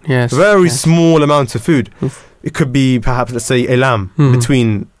tiny, very small amounts of food. It could be perhaps, let's say, a lamb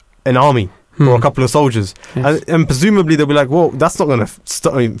between an army or a couple of soldiers, and presumably they'll be like, well, that's not going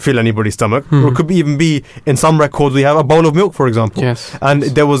to fill anybody's stomach. Or it could even be, in some records, we have a bowl of milk, for example. And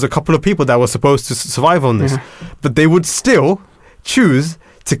there was a couple of people that were supposed to survive on this, but they would still choose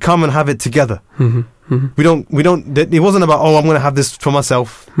to come and have it together. We don't, it wasn't about, I'm going to have this for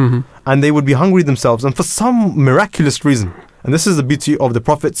myself. And they would be hungry themselves. And for some miraculous reason, and this is the beauty of the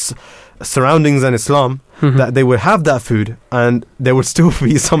Prophet's surroundings and Islam, that they would have that food and there would still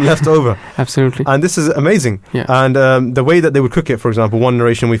be some left over. Absolutely. And this is amazing. And the way that they would cook it, for example, one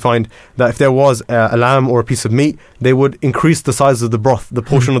narration we find that if there was a lamb or a piece of meat, they would increase the size of the broth, the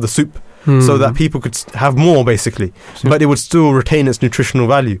portion of the soup, so that people could have more, basically, but it would still retain its nutritional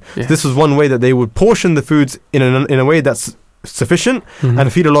value. Yes. This was one way that they would portion the foods in a way that's sufficient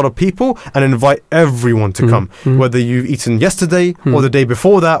and feed a lot of people and invite everyone to come, whether you've eaten yesterday or the day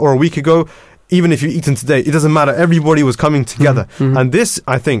before that or a week ago. Even if you've eaten today, it doesn't matter. Everybody was coming together. And this,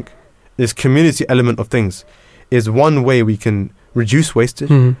 I think, this community element of things is one way we can reduce wastage,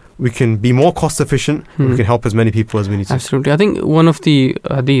 we can be more cost efficient, we can help as many people as we need to. Absolutely. I think one of the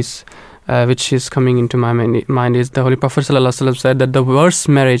hadiths which is coming into my mind is the Holy Prophet ﷺ said that the worst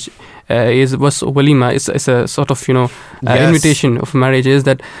marriage was walima. It's a sort of invitation of marriage, is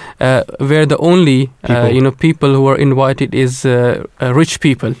that where the only people who are invited is rich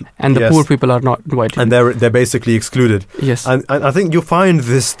people, and the poor people are not invited, and they're basically excluded. Yes, and I think you'll find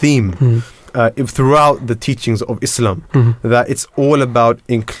this theme throughout the teachings of Islam, that it's all about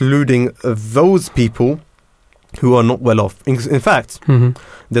including those people who are not well off. In fact,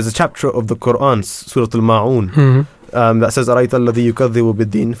 there's a chapter of the Quran, Surah Al-Ma'un, that says, أَرَيْتَ الَّذِي يُكَذِّبُ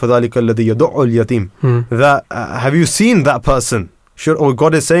بِالدِّينِ فَذَلِكَ الَّذِي يَدُعُّ الْيَتِيمِ. That have you seen that person?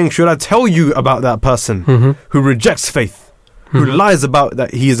 God is saying, should I tell you about that person who rejects faith, who lies about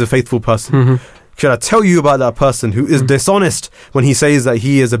that he is a faithful person? Should I tell you about that person who is dishonest when he says that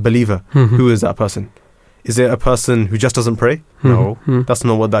he is a believer? Who is that person? Is it a person who just doesn't pray? No, that's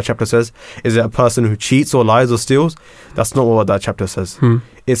not what that chapter says. Is it a person who cheats or lies or steals? That's not what that chapter says.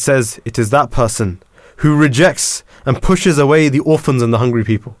 It says it is that person who rejects and pushes away the orphans and the hungry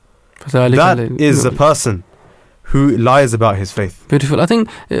people. That is a person who lies about his faith. Beautiful. I think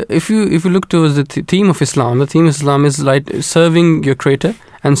if you look towards the theme of Islam, the theme of Islam is like serving your Creator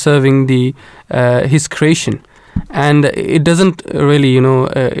and serving his creation. And it doesn't really,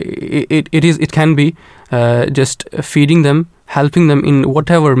 it can be just feeding them, helping them in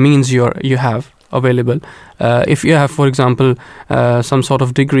whatever means you have available. If you have, for example, some sort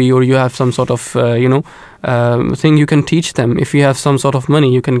of degree, or you have some sort of thing, you can teach them. If you have some sort of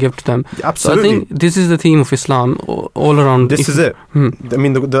money, you can give to them. Absolutely. So I think this is the theme of Islam all around. This is it. I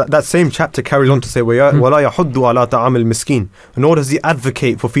mean, that same chapter carries on to say, وَلَا يَحُضُّ عَلَىٰ طَعَامِ الْمِسْكِينِ, nor does he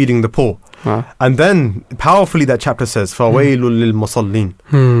advocate for feeding the poor. And then powerfully that chapter says, فَوَيْلٌ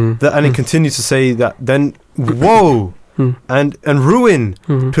لِلْمُصَلِّينَ, and it continues to say that then woe and ruin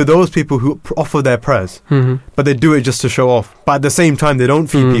to those people who offer their prayers, but they do it just to show off. But at the same time, they don't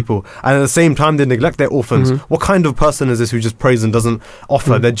feed people, and at the same time, they neglect their orphans. What kind of person is this who just prays and doesn't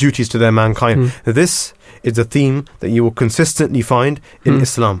offer their duties to their mankind? This is a theme that you will consistently find in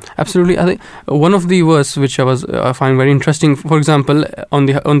Islam. Absolutely. I think one of the verses which I find very interesting, for example, on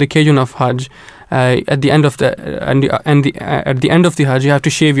the occasion of Hajj, at the end of the Hajj, you have to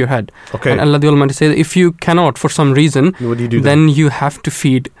shave your head. Okay. And Allah the Almighty says, if you cannot for some reason, what do you do then you have to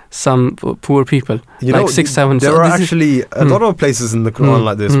feed some poor people, like 6-7. There are actually a lot of places in the Quran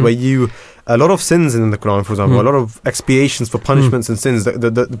like this, where a lot of sins in the Quran, for example, a lot of expiations for punishments and sins.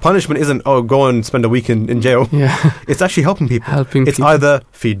 The punishment isn't, go and spend a week in jail. Yeah. It's actually helping people. It's either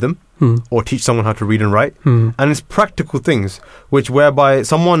feed them or teach someone how to read and write. And it's practical things, whereby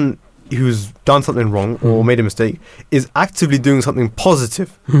someone who's done something wrong or made a mistake is actively doing something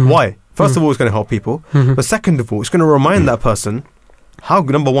positive. Why? First of all, it's going to help people. But second of all, it's going to remind that person how,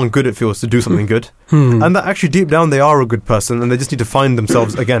 number one, good it feels to do something good. And that actually deep down they are a good person and they just need to find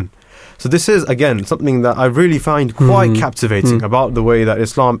themselves again. So this is, again, something that I really find quite captivating about the way that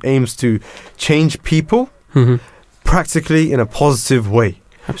Islam aims to change people practically in a positive way.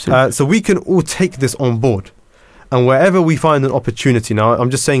 Absolutely. So we can all take this on board. And wherever we find an opportunity, now I'm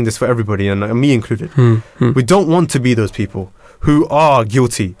just saying this for everybody, and me included, we don't want to be those people who are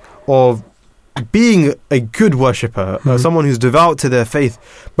guilty of being a good worshipper, someone who's devout to their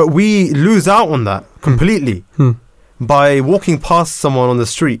faith, but we lose out on that completely by walking past someone on the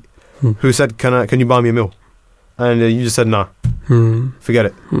street who said, can you buy me a meal? And you just said, nah, forget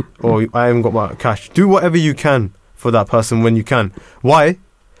it. Or I haven't got my cash. Do whatever you can for that person when you can. Why?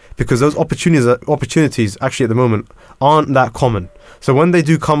 Because those opportunities actually at the moment aren't that common. So when they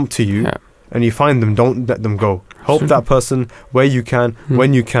do come to you and you find them, don't let them go. Help that person where you can,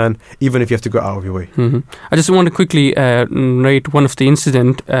 when you can, even if you have to go out of your way. I just want to quickly narrate one of the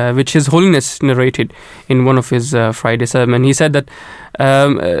incident which His Holiness narrated in one of his Friday sermon. He said that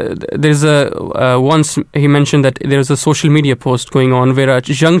there's once he mentioned that there's a social media post going on where a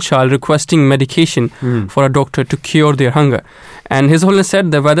young child requesting medication for a doctor to cure their hunger. And His Holiness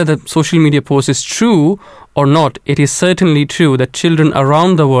said that whether the social media post is true or not, it is certainly true that children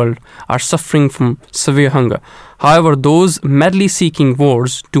around the world are suffering from severe hunger. However, those madly seeking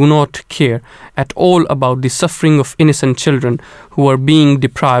wars do not care at all about the suffering of innocent children who are being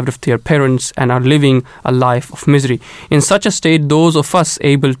deprived of their parents and are living a life of misery. In such a state, those of us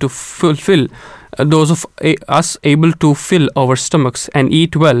able to fill our stomachs and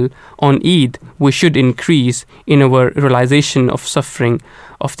eat well on Eid, we should increase in our realization of suffering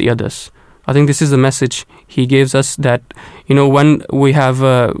of the others. I think this is the message he gives us, that whenever we have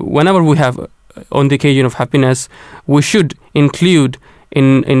on the occasion of happiness, we should include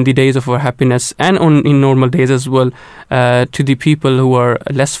in the days of our happiness and in normal days as well to the people who are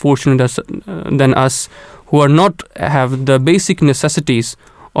less fortunate than us, who are not have the basic necessities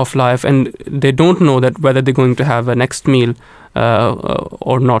of life, and they don't know that whether they're going to have a next meal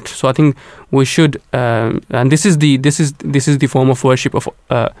or not. So I think we should, and this is the form of worship of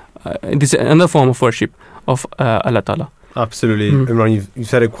this is another form of worship of Allah Ta'ala. Absolutely. Imran, you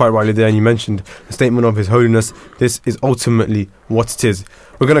said it quite rightly there, and you mentioned the statement of His Holiness. This is ultimately what it is.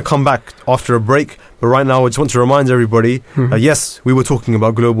 We're going to come back after a break, but right now I just want to remind everybody, yes, we were talking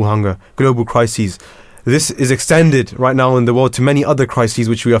about global hunger, global crises. This is extended right now in the world to many other crises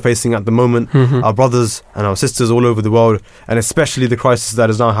which we are facing at the moment. Our brothers and our sisters all over the world, and especially the crisis that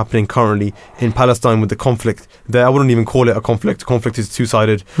is now happening currently in Palestine with the conflict there. I wouldn't even call it a conflict. Conflict is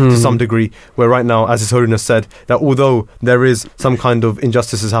two-sided to some degree, where right now, as His Holiness said, that although there is some kind of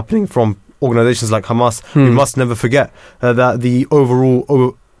injustices happening from organizations like Hamas, we must never forget that the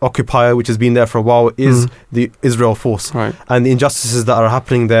overall occupier, which has been there for a while, is the Israel force. Right. And the injustices that are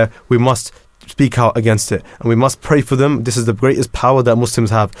happening there, we must speak out against it, and we must pray for them. This is the greatest power that Muslims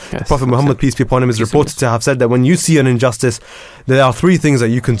have. Yes. The Prophet Muhammad, peace be upon him, is reported to have said that when you see an injustice, there are three things that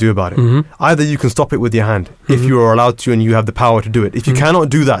you can do about it. Either you can stop it with your hand, if you are allowed to and you have the power to do it. If you cannot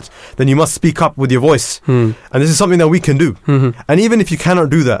do that, then you must speak up with your voice. And this is something that we can do. And even if you cannot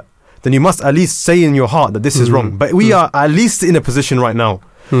do that, then you must at least say in your heart that this is wrong. But we are at least in a position right now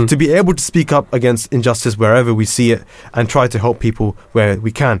to be able to speak up against injustice wherever we see it and try to help people where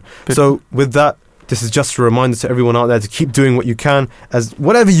we can. So with that, this is just a reminder to everyone out there to keep doing what you can, as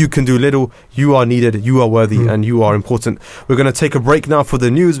whatever you can do little, you are needed, you are worthy, and you are important. We're going to take a break now for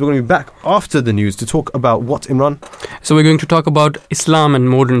the news. We're going to be back after the news to talk about what, Imran? So we're going to talk about Islam and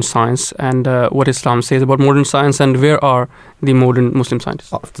modern science, and what Islam says about modern science, and where are the modern Muslim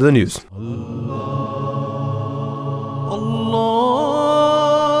scientists. After the news.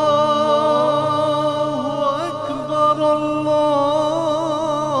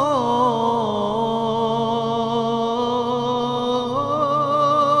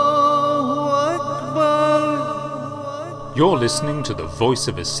 You're listening to the Voice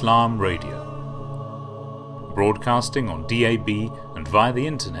of Islam Radio, broadcasting on DAB and via the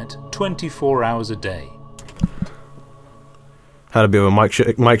internet 24 hours a day. Had a bit of a mic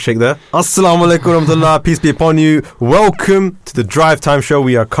shake there. Assalamu alaikum warahmatullah, peace be upon you. Welcome to the Drive Time Show.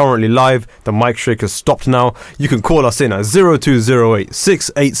 We are currently live. The mic shake has stopped now. You can call us in at 0208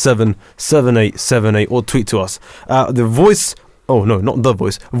 687 7878 or tweet to us.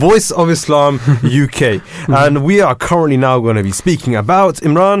 Voice of Islam UK. And we are currently now going to be speaking about,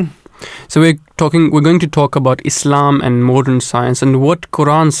 Imran. So we're going to talk about Islam and modern science, and what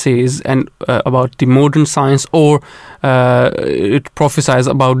Quran says and about the modern science, or it prophesies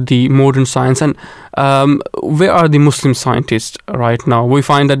about the modern science, and where are the Muslim scientists right now? We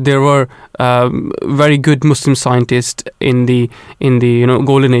find that there were very good Muslim scientists in the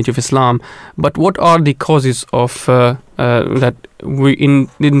golden age of Islam, but what are the causes of that we in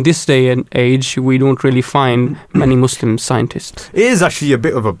this day and age we don't really find many Muslim scientists? It is actually a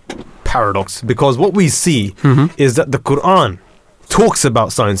bit of a paradox, because what we see is that the Quran talks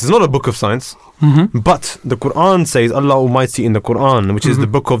about science. It's not a book of science, but the Quran says, Allah Almighty in the Quran, which is the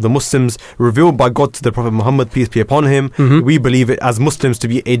book of the Muslims, revealed by God to the Prophet Muhammad, peace be upon him. We believe it as Muslims to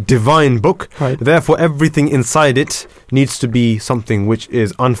be a divine book. Right. Therefore, everything inside it needs to be something which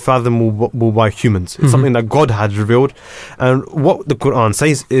is unfathomable by humans. It's something that God had revealed. And what the Quran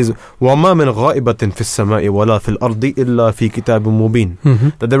says is, وَمَا مِنْ غَائِبَةٍ فِي السَّمَاءِ وَلَا فِي الْأَرْضِ إِلَّا فِي كِتَابٍ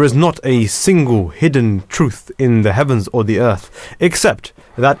مُبِينٍ. That there is not a single hidden truth in the heavens or the earth, except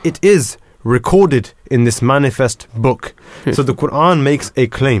that it is recorded in this manifest book. Yes. So the Quran makes a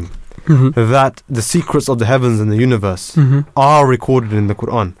claim that the secrets of the heavens and the universe are recorded in the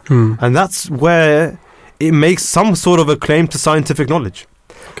Quran. And that's where it makes some sort of a claim to scientific knowledge.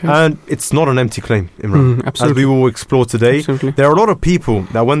 Okay. And it's not an empty claim, Imran. Absolutely. As we will explore today, Absolutely. there are a lot of people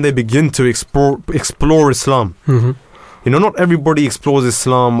that when they begin to explore Islam, Not everybody explores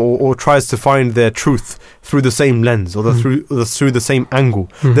Islam or tries to find their truth through the same lens or through the same angle.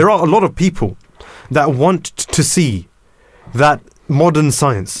 There are a lot of people that want to see that modern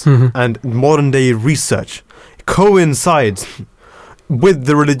science and modern day research coincides with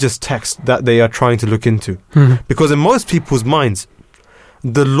the religious text that they are trying to look into. Because in most people's minds,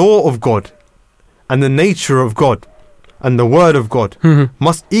 the law of God and the nature of God and the word of God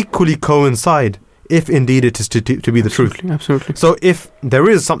must equally coincide if indeed it is to be the truth. Absolutely. So if there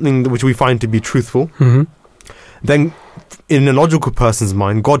is something which we find to be truthful, then in a logical person's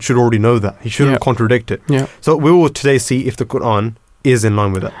mind, God should already know that. He shouldn't contradict it. So we will today see if the Quran is in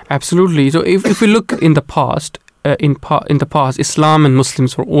line with that. Absolutely. So if we look in the past, in the past, Islam and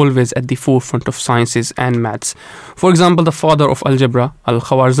Muslims were always at the forefront of sciences and maths. For example, the father of algebra,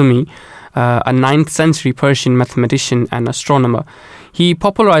 Al-Khwarizmi, a 9th century Persian mathematician and astronomer, he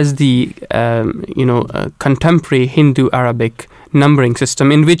popularized the contemporary Hindu-Arabic numbering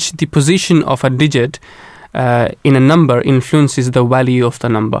system, in which the position of a digit in a number influences the value of the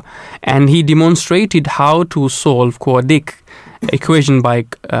number. And he demonstrated how to solve quadratic equation by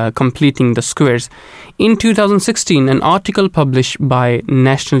completing the squares. In 2016, an article published by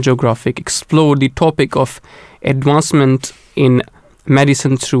National Geographic explored the topic of advancement in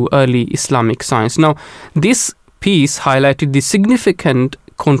medicine through early Islamic science. Now, this piece highlighted the significant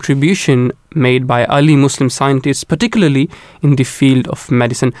contribution made by early Muslim scientists, particularly in the field of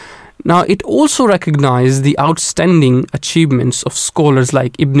medicine. Now, it also recognized the outstanding achievements of scholars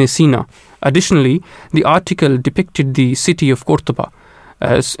like Ibn Sina. Additionally, the article depicted the city of Cordoba,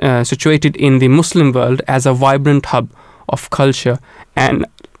 situated in the Muslim world, as a vibrant hub of culture and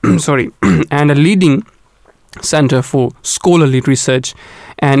and a leading center for scholarly research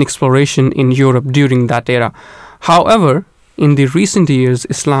and exploration in Europe during that era. However, in the recent years,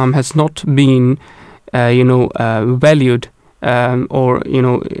 Islam has not been, valued or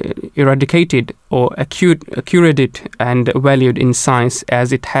eradicated or accurate and valued in science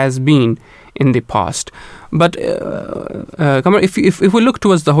as it has been in the past. But if we look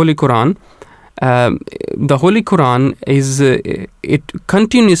towards the Holy Quran, the Holy Quran is it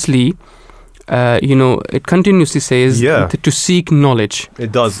continuously says to seek knowledge.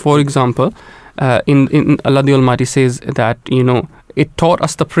 It does. For example, in Allah the Almighty says that it taught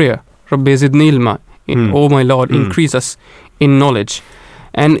us the prayer, Rabbi zidni ilma, oh my Lord, increase us in knowledge.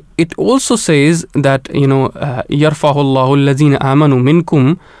 And it also says that yarfahu Allahu allazina amanu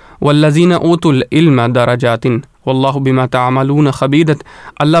minkum wallazina utul ilma darajatin wallahu bima ta'maluna khabir, that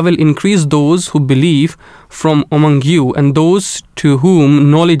Allah will increase those who believe from among you and those to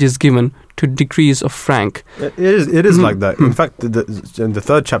whom knowledge is given to degrees of rank. It is like that. In fact, the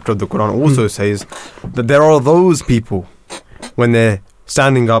 3rd chapter of the Quran also says that there are those people, when they're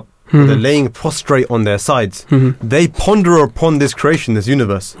standing up, they're laying prostrate on their sides, they ponder upon this creation, this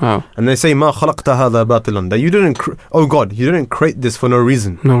universe, and they say, "Ma khalaqta hadha batilan," that you didn't, oh God, you didn't create this for no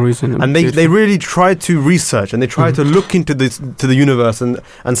reason. And they really try to research and they try to look into the universe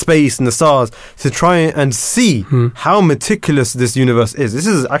and space and the stars to try and see how meticulous this universe is. This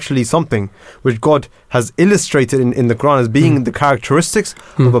is actually something which God has illustrated in the Quran as being the characteristics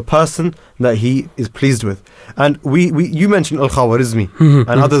of a person that He is pleased with. And you mentioned Al-Khwarizmi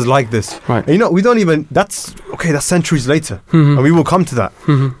and others like this. Right. And we don't even, that's centuries later, and we will come to that.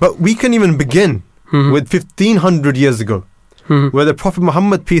 But we can even begin with 1500 years ago, where the Prophet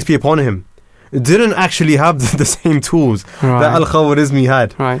Muhammad, peace be upon him, didn't actually have the same tools that Al-Khwarizmi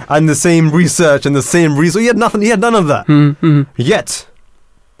had, and the same research and the same reason. He had nothing. He had none of that. Yet,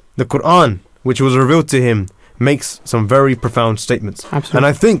 the Quran, which was revealed to him, makes some very profound statements. Absolutely. And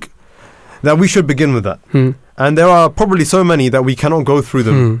I think that we should begin with that. And there are probably so many that we cannot go through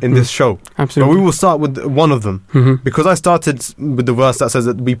them in this show. Absolutely. But we will start with one of them. Because I started with the verse that says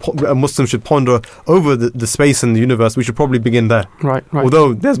that Muslims should ponder over the space and the universe. We should probably begin there. Right.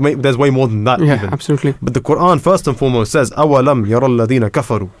 Although there's way more than that. Yeah, even. absolutely. But the Quran first and foremost says, أَوَلَمْ يَرَى الَّذِينَ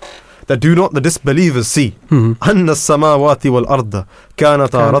كَفَرُوا, that do not the disbelievers see أَنَّ السَّمَاوَاتِ وَالْأَرْضَ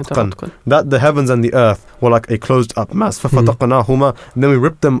كَانَتَا رَتْقًا, that the heavens and the earth were like a closed up mass, فَفَتَقْنَاهُمَا, then we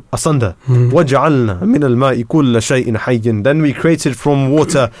ripped them asunder, وَجَعَلْنَا مِنَ الْمَاءِ كُلَّ شَيْءٍ حَيٍّ, then we created from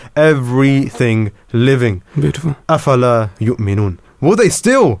water everything living. Beautiful. أَفَلَا يُؤْمِنُونَ, will they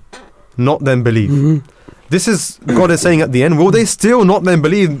still not then believe? This is God is saying at the end, will they still not then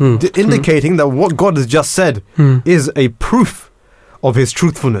believe, indicating that what God has just said is a proof of His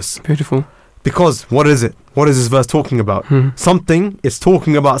truthfulness. Beautiful. Because what is it? what is this verse talking about? Something is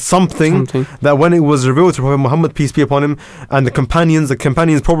talking about something that when it was revealed to Prophet Muhammad, peace be upon him, and the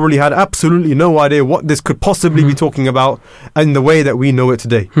companions probably had absolutely no idea what this could possibly be talking about in the way that we know it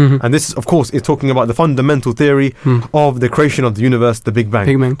today. And this, of course, is talking about the fundamental theory of the creation of the universe, the Big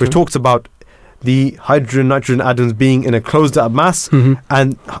Bang, which talks about the hydrogen, nitrogen atoms being in a closed up mass,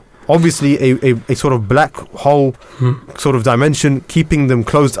 and obviously a sort of black hole sort of dimension keeping them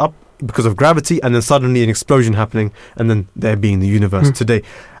closed up because of gravity, and then suddenly an explosion happening, and then there being the universe today.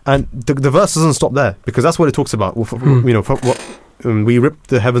 And the verse doesn't stop there, because that's what it talks about. We ripped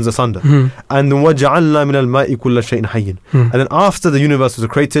the heavens asunder, and وَجَعَلْنَا مِنَ الْمَاءِ كُلَّ شَيْءٍ حَيٍّ. And then after the universe was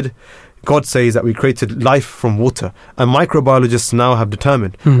created, God says that we created life from water, and microbiologists now have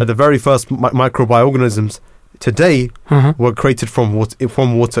determined that the very first microorganisms today were created from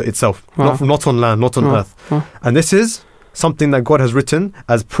water itself, not on land, not on earth. And this is something that God has written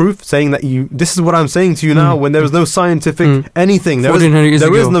as proof, saying that this is what I'm saying to you now, when there is no scientific anything, there is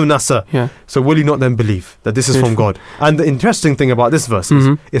no NASA. So will you not then believe that this is from God? And the interesting thing about this verse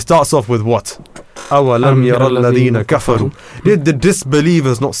is it starts off with what? أَوَلَمْ يَرَ الَّذِينَ كَفَرُوا. Did the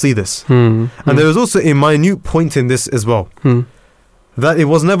disbelievers not see this? And there is also a minute point in this as well, that it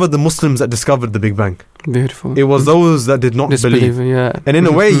was never the Muslims that discovered the Big Bang. Beautiful. It was those that did not believe. And in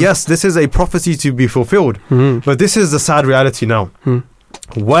a way, yes, this is a prophecy to be fulfilled. But this is the sad reality now.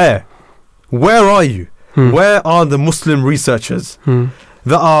 Where are you? Where are the Muslim researchers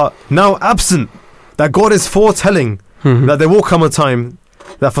that are now absent? That God is foretelling that there will come a time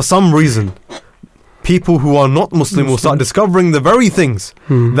that for some reason people who are not Muslim will start discovering the very things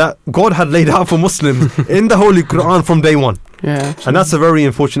that God had laid out for Muslims in the Holy Quran from day one. And that's a very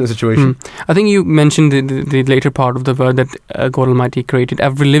unfortunate situation. I think you mentioned the later part of the word that God Almighty created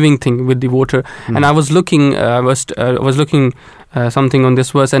every living thing with the water. And I was looking, something on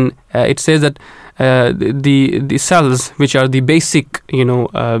this verse, and it says that the cells, which are the basic,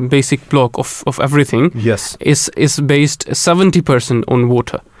 basic block of everything, is based 70% on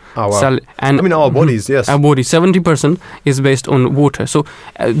water. Oh, wow. And our bodies, yes. Our body, 70% is based on water. So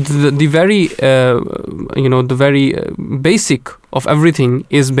the very basic of everything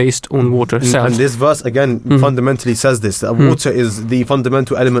is based on water cells. And this verse again fundamentally says this, that water is the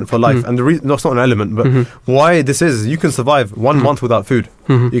fundamental element for life. And the reason, no, it's not an element, but why this is, you can survive 1 month without food.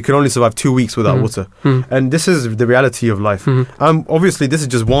 You can only survive 2 weeks without water. And this is the reality of life. Obviously this is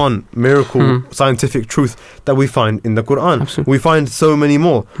just one miracle scientific truth that we find in the Quran. Absolutely. We find so many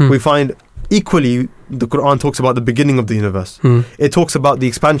more. We find equally the Quran talks about the beginning of the universe. It talks about the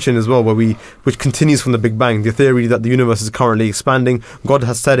expansion as well, which continues from the Big Bang, the theory that the universe is currently expanding. God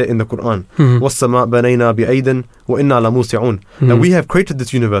has said it in the Quran. وَالسَّمَاءَ بَنَيْنَا بِأَيْدٍ وَإِنَّا لَمُوسِعُونَ. That we have created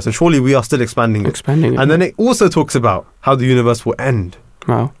this universe, and surely we are still expanding it. And then it also talks about how the universe will end.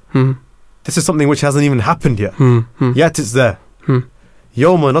 Wow. This is something which hasn't even happened yet. Yet it's there.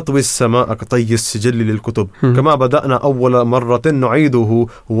 يوم نطوي السماء كطي السجل للكتب كما بدأنا أول مرة نعيده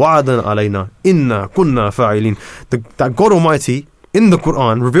وعدا علينا إنا كنا فاعلين. That God Almighty in the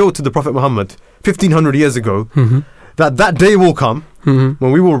Quran revealed to the Prophet Muhammad 1500 years ago that day will come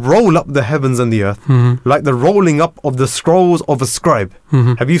when we will roll up the heavens and the earth like the rolling up of the scrolls of a scribe.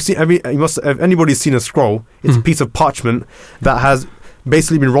 Have anybody seen a scroll? It's a piece of parchment that has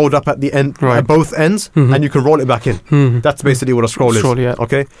basically been rolled up at the end, at both ends, and you can roll it back in. That's basically what a scroll is.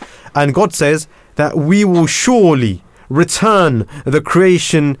 Okay, and God says that we will surely return the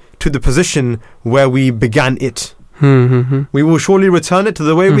creation to the position where we began it. We will surely return it to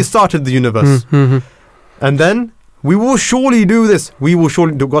the way we started the universe. And then we will surely do this. We will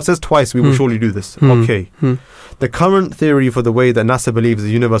surely do. God says twice, we will surely do this. Okay. The current theory for the way that NASA believes the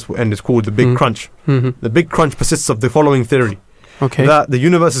universe will end is called the Big Crunch. The Big Crunch persists of the following theory. That the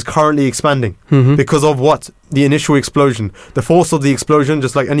universe is currently expanding because of what? The initial explosion. The force of the explosion,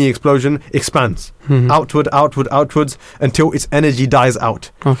 just like any explosion, expands outwards until its energy dies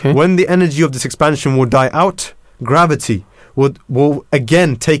out. When the energy of this expansion will die out, gravity will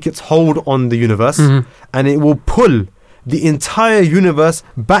again take its hold on the universe, and it will pull the entire universe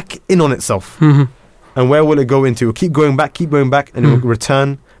back in on itself. And where will it go into? It will keep going back, and it will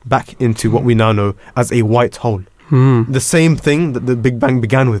return back into what we now know as a white hole. The same thing that the Big Bang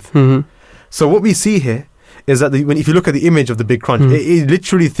began with. So what we see here is that if you look at the image of the Big Crunch, it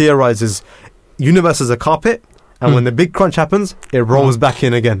literally theorizes universe as a carpet, and when the Big Crunch happens, it rolls back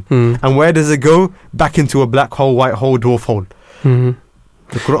in again. And where does it go? Back into a black hole, white hole, dwarf hole.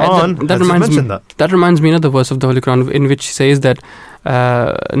 The Quran has mentioned that. That reminds me another verse of the Holy Quran in which says that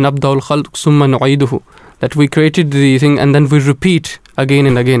نَبْدَأُ الْخَلْقِ ثُمَّ نُعِيدُهُ, that we created the thing and then we repeat again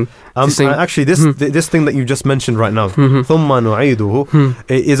and again. Actually, this thing that you just mentioned right now, ثُمَّ نُعِيدُهُ,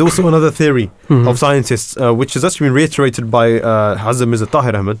 is also another theory of scientists, which has actually been reiterated by Hazrat Mirza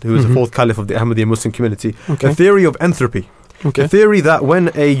Tahir Ahmad, who is the fourth caliph of the Ahmadiyya Muslim community. The theory of entropy. The theory that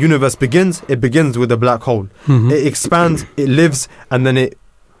when a universe begins, it begins with a black hole. It expands, it lives, and then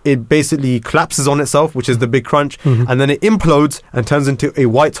it basically collapses on itself, which is the big crunch, and then it implodes and turns into a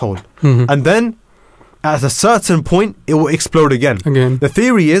white hole. And then at a certain point, it will explode again. The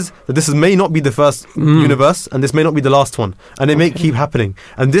theory is that this may not be the first universe, and this may not be the last one, and it may keep happening.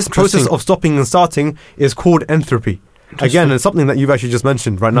 And this process of stopping and starting is called entropy. Again, it's something that you've actually just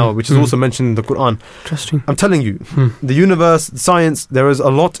mentioned right now, which is also mentioned in the Quran. Interesting. I'm telling you, the universe, science, there is a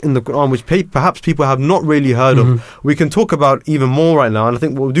lot in the Quran which perhaps people have not really heard of. We can talk about even more right now, and I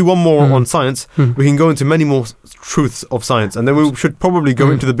think we'll do one more on science. We can go into many more truths of science, and then we should probably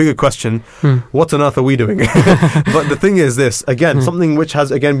go into the bigger question, what on earth are we doing? But the thing is this, again, something which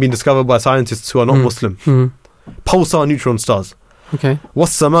has again been discovered by scientists who are not Muslim. Pulsar neutron stars.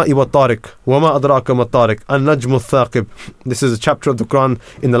 وَالسَّمَاءِ وَالطَّارِقِ وَمَا أَدْرَاكَ مَا الطَّارِقِ النَّجْمُ الثَّاقِبِ. This is a chapter of the Quran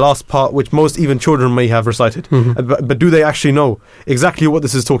in the last part which most even children may have recited. But do they actually know exactly what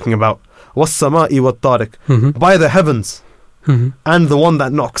this is talking about? وَالسَّمَاءِ وَالطَّارِقِ. By the heavens and the one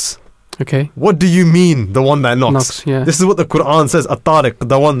that knocks. What do you mean, the one that knocks? This is what the Quran says, At-Tariq,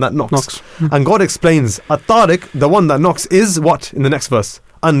 the one that knocks. And God explains, At-Tariq, the one that knocks, is what in the next verse?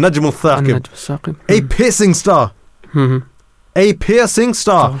 An-Najmu Thaqib. A piercing star. A piercing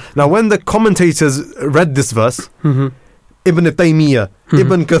star. Now, when the commentators read this verse, Ibn Taymiyyah,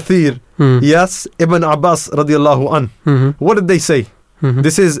 Ibn Kathir, yes, Ibn Abbas radiallahu an, what did they say?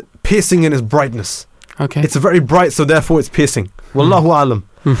 This is piercing in its brightness. It's very bright, so therefore it's piercing. Wallahu alam.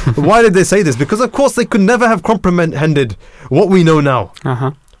 Why did they say this? Because of course they could never have comprehended what we know now,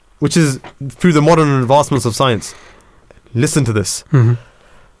 which is through the modern advancements of science. Listen to this.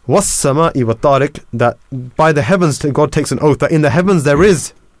 وَالسَّمَاءِ وَالطَّارِقِ, that by the heavens, God takes an oath that in the heavens there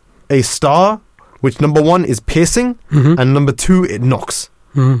is a star which number one is piercing and number two it knocks.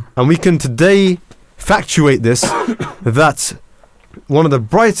 And we can today factuate this that one of the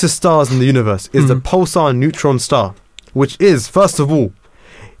brightest stars in the universe is the pulsar neutron star, which is, first of all,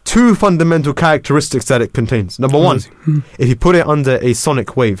 two fundamental characteristics that it contains. Number one, if you put it under a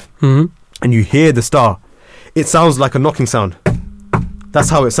sonic wave and you hear the star, it sounds like a knocking sound. That's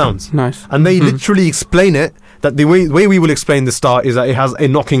how it sounds. Nice. And they literally explain it, that the way we will explain the star is that it has a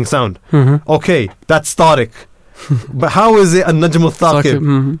knocking sound. Okay, that's Tariq. But how is it a Najm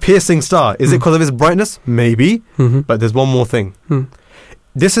al-Thaqib, piercing star? Is it because of its brightness? Maybe. But there's one more thing.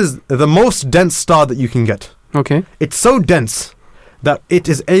 This is the most dense star that you can get. It's so dense that it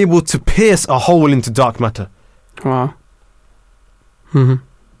is able to pierce a hole into dark matter. Wow.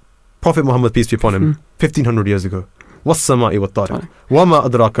 Prophet Muhammad, peace be upon him, 1500 years ago. وَالسَّمَاءِ وَالطَّارِقِ وَمَا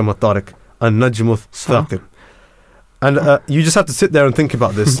أَدْرَاكَ مَا الطَّارِقِ النَّجْمُ الثَّاقِبِ. And you just have to sit there and think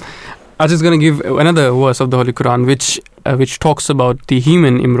about this. I'm just going to give another verse of the Holy Quran which talks about the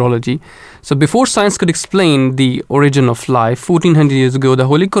human embryology. So before science could explain the origin of life, 1400 years ago, the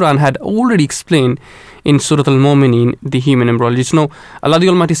Holy Quran had already explained in Surah Al-Mu'mineen the human embryology. So now, Allah the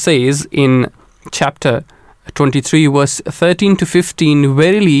Almighty says in chapter 23 verse 13 to 15,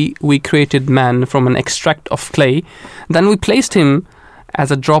 verily we created man from an extract of clay, then we placed him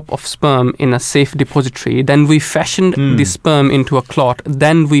as a drop of sperm in a safe depository, then we fashioned the sperm into a clot,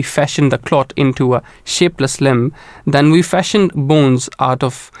 then we fashioned the clot into a shapeless limb, then we fashioned bones out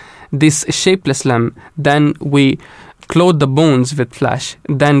of this shapeless limb, then we clothed the bones with flesh,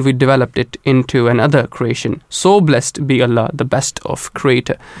 then we developed it into another creation. So blessed be Allah, the best of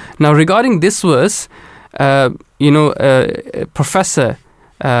creator. Now regarding this verse, Professor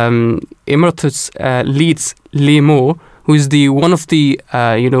Emeritus Leeds Lemo, who is the one of the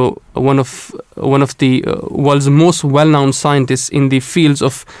world's most well-known scientists in the fields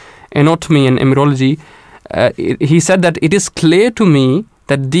of anatomy and embryology, he said that it is clear to me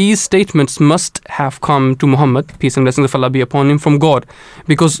that these statements must have come to Muhammad, peace and blessings of Allah be upon him, from God,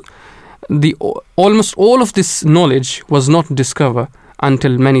 because almost all of this knowledge was not discovered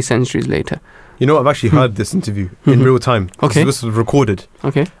until many centuries later. You know, I've actually heard this interview in real time. This was recorded.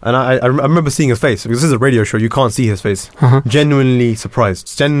 And I remember seeing his face, because this is a radio show, you can't see his face. Genuinely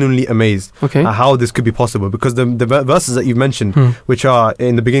surprised, genuinely amazed at how this could be possible. Because the verses that you've mentioned, which are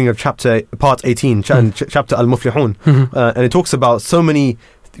in the beginning of part 18, chapter Al-Muflihun, and it talks about so many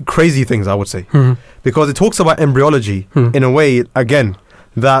crazy things, I would say. Because it talks about embryology in a way, again,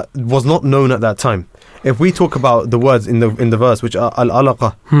 that was not known at that time. If we talk about the words in the verse, which are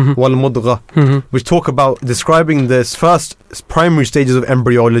al-alaqa wal mudgha, which talk about describing this first primary stages of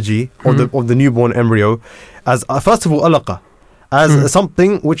embryology of the newborn embryo as first of all alaqa, as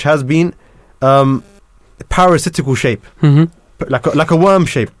something which has been parasitical shape, like a worm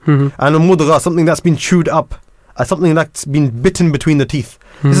shape, and a mudgha, something that's been chewed up, something that's been bitten between the teeth.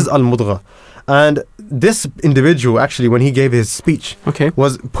 This is al-mudgha. And this individual, actually, when he gave his speech,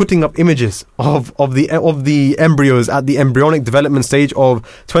 was putting up images of the embryos at the embryonic development stage of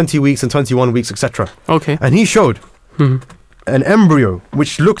 20 weeks and 21 weeks, etc. And he showed an embryo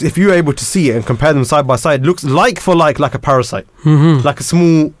which looks, if you're able to see it and compare them side by side, looks like a parasite, like a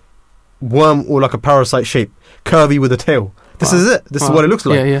small worm or like a parasite shape, curvy with a tail. This is it. This is what it looks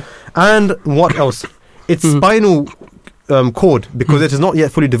like. And what else? Its spinal cord, because it is not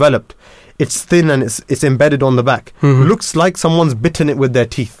yet fully developed, it's thin and it's embedded on the back. Looks like someone's bitten it with their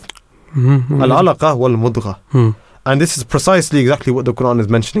teeth. Al-alaqa wal mudgha. And this is precisely exactly what the Quran is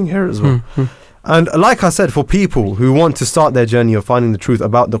mentioning here as well. And like I said, for people who want to start their journey of finding the truth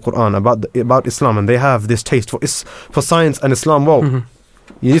about the Quran, about Islam, and they have this taste for science and Islam, well,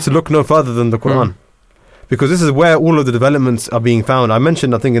 you need to look no further than the Quran. Because this is where all of the developments are being found. I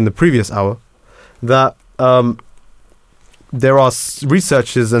mentioned, I think in the previous hour, that there are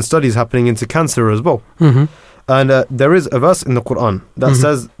researches and studies happening into cancer as well. And there is a verse in the Quran that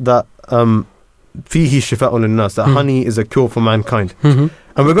says that fihi shifa'un lin-nas, that honey is a cure for mankind. And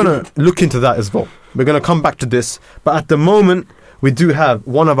we're going to look into that as well. We're going to come back to this. But at the moment, we do have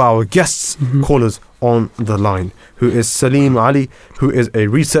one of our guests, callers on the line, who is Saleem Ali, who is a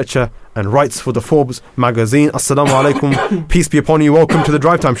researcher and writes for the Forbes magazine. Assalamu alaikum. Peace be upon you. Welcome to the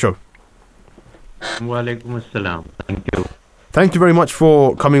Drive Time Show. Wa alaikum assalam. Thank you. Thank you very much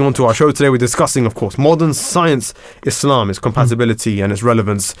for coming on to our show today. We're discussing, of course, modern science, Islam, its compatibility and its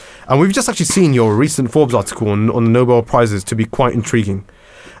relevance. And we've just actually seen your recent Forbes article on the Nobel Prizes to be quite intriguing.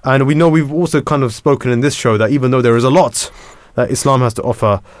 And we know we've also kind of spoken in this show that even though there is a lot that Islam has to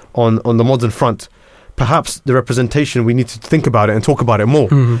offer on the modern front, perhaps the representation, we need to think about it and talk about it more.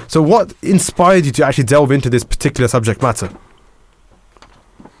 So what inspired you to actually delve into this particular subject matter?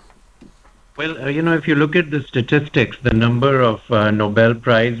 Well, if you look at the statistics, the number of Nobel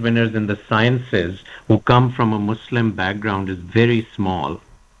Prize winners in the sciences who come from a Muslim background is very small.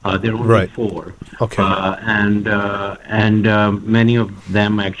 There are only 4. And many of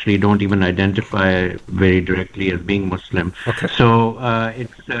them actually don't even identify very directly as being Muslim. So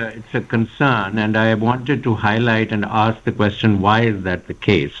it's a concern, and I wanted to highlight and ask the question, why is that the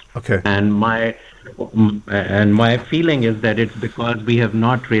case? And my feeling is that it's because we have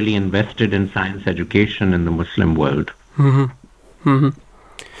not really invested in science education in the Muslim world.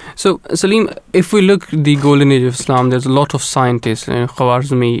 So, Saleem, if we look at the golden age of Islam, there's a lot of scientists,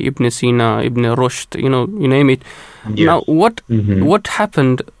 Khwarizmi, Ibn Sina, Ibn Rushd, you name it. Now, what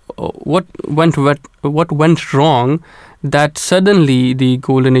happened? What went wrong? That suddenly the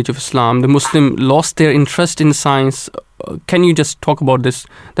golden age of Islam, the Muslim lost their interest in science. Can you just talk about this?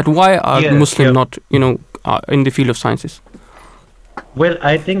 That why are Muslim not, in the field of sciences? Well,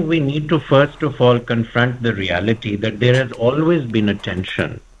 I think we need to first of all confront the reality that there has always been a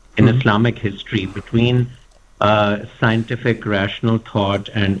tension in Islamic history between scientific rational thought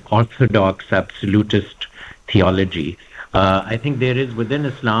and orthodox absolutist theology. I think there is within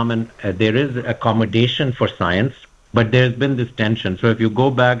Islam, and there is accommodation for science, but there's been this tension. So if you go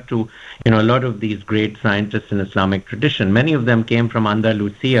back to, a lot of these great scientists in Islamic tradition, many of them came from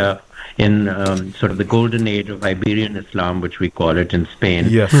Andalusia in sort of the golden age of Iberian Islam, which we call it in Spain.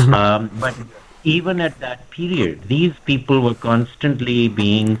 But even at that period, these people were constantly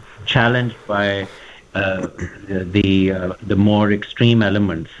being challenged by the more extreme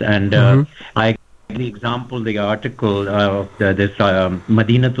elements. And I the example, the article of this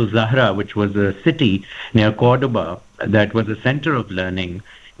Madinatul Zahra, which was a city near Cordoba that was a center of learning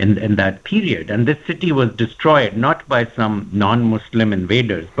in that period. And this city was destroyed not by some non-Muslim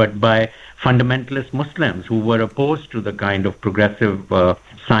invaders, but by fundamentalist Muslims who were opposed to the kind of progressive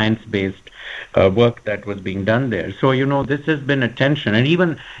science-based work that was being done there. So, this has been a tension. And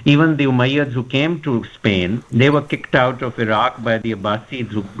even the Umayyads who came to Spain, they were kicked out of Iraq by the Abbasids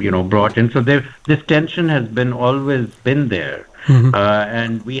who, brought in. So this tension has always been there.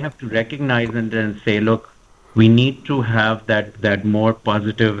 And we have to recognize and say, look, we need to have that more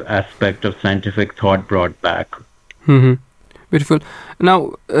positive aspect of scientific thought brought back. Beautiful.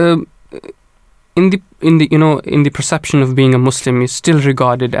 Now, in the perception of being a Muslim is still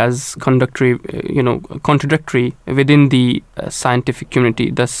regarded as contradictory within the scientific community,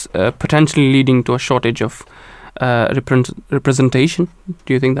 thus potentially leading to a shortage of representation?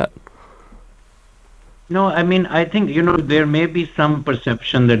 Do you think that? No, I mean, I think, there may be some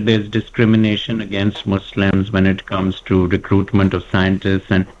perception that there's discrimination against Muslims when it comes to recruitment of scientists,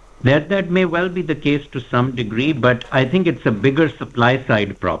 and that may well be the case to some degree, but I think it's a bigger supply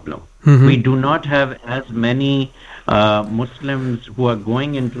side problem. We do not have as many Muslims who are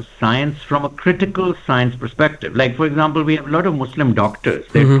going into science from a critical science perspective. Like, for example, we have a lot of Muslim doctors.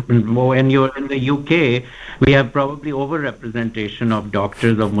 When you're in the UK, we have probably overrepresentation of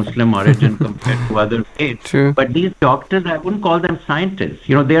doctors of Muslim origin compared to other faiths. True. But these doctors, I wouldn't call them scientists.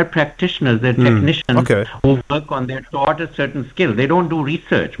 They are practitioners, they're technicians who work on, they're taught a certain skill. They don't do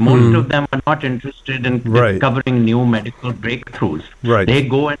research. Most of them are not interested in discovering new medical breakthroughs. They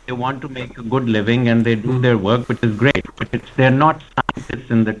go and they want to make a good living and they do their work, which is great, but they're not scientists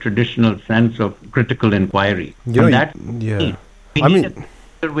in the traditional sense of critical inquiry. We need a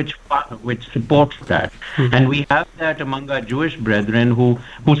culture which supports that, and we have that among our Jewish brethren who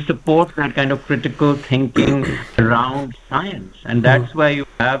support that kind of critical thinking around science, and that's why you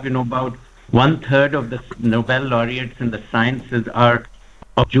have about 1/3 of the Nobel laureates in the sciences are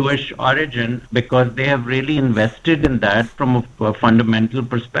of Jewish origin, because they have really invested in that from a fundamental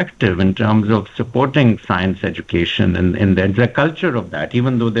perspective in terms of supporting science education, and there's a culture of that,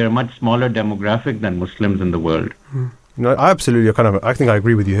 even though they're a much smaller demographic than Muslims in the world. I think I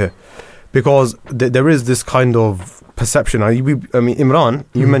agree with you here, because there is this kind of perception. I mean, Imran,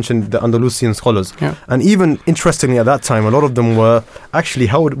 you mentioned the Andalusian scholars, and even interestingly at that time, a lot of them were actually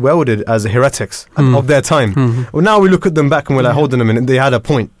heralded as heretics of their time. Well, now we look at them back and we're like, hold on a minute, they had a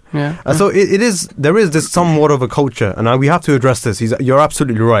point. So there is this somewhat of a culture, and we have to address this. You're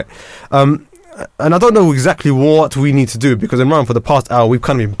absolutely right. And I don't know exactly what we need to do, because Imran, for the past hour, we've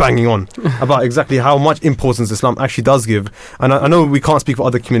kind of been banging on about exactly how much importance Islam actually does give. And I know we can't speak for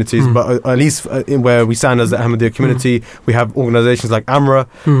other communities, but at least where we stand as the Ahmadiyya community, we have organizations like AMRA,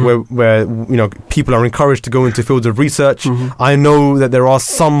 where people are encouraged to go into fields of research. I know that there are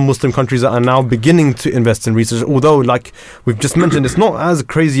some Muslim countries that are now beginning to invest in research, although, like we've just mentioned, it's not as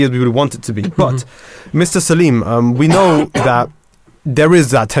crazy as we would want it to be. But Mr. Saleem, we know that there is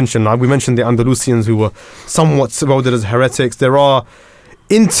that tension. We mentioned the Andalusians who were somewhat heralded as heretics. There are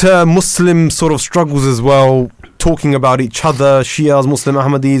inter-Muslim sort of struggles as well, talking about each other, Shias, Muslim,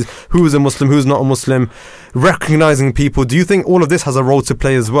 Ahmadis, who is a Muslim, who's not a Muslim, recognizing people. Do you think all of this has a role to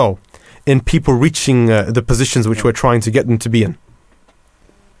play as well in people reaching the positions which we're trying to get them to be in?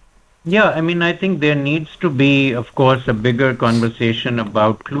 Yeah, I mean, I think there needs to be, of course, a bigger conversation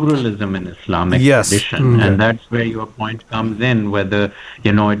about pluralism in Islamic tradition. And that's where your point comes in, whether,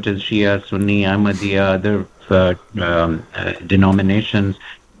 it is Shia, Sunni, Ahmadiyya, other denominations.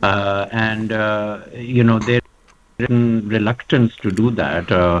 There's reluctance to do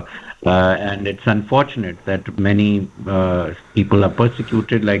that. And it's unfortunate that many people are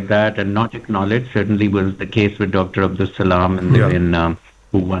persecuted like that and not acknowledged. Certainly was the case with Dr. Abdul Salam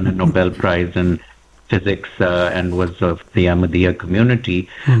who won a Nobel Prize in physics and was of the Ahmadiyya community.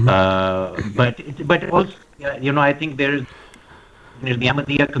 But also, I think the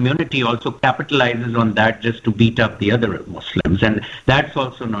Ahmadiyya community also capitalizes on that just to beat up the other Muslims. And that's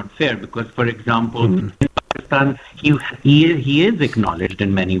also not fair, because, for example, in Pakistan, he is acknowledged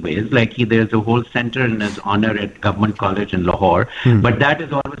in many ways. Like there's a whole center in his honor at Government College in Lahore, but that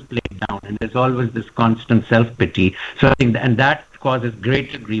is always played down, and there's always this constant self-pity. So I think, and that causes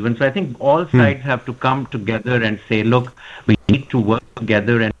greater grievance. So I think all sides have to come together and say, look, we need to work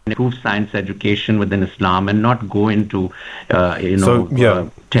together and improve science education within Islam, and not go into, tangential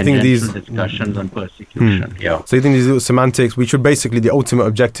discussions on persecution. So you think these little semantics, the ultimate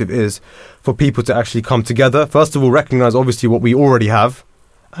objective is for people to actually come together. First of all, recognize obviously what we already have,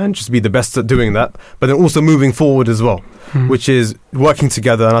 and just be the best at doing that, but then also moving forward as well, which is working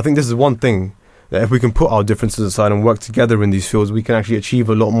together. And I think this is one thing, that if we can put our differences aside and work together in these fields, we can actually achieve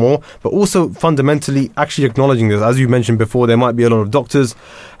a lot more. But also fundamentally actually acknowledging this, as you mentioned before, there might be a lot of doctors.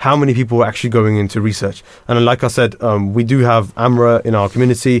 How many people are actually going into research? And like I said, we do have AMRA in our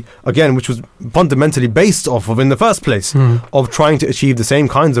community, again, which was fundamentally based off of, in the first place, of trying to achieve the same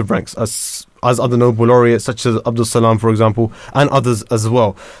kinds of ranks as other Nobel laureates, such as Abdul Salam, for example, and others as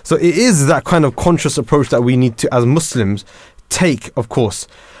well. So it is that kind of conscious approach that we need to, as Muslims, take, of course.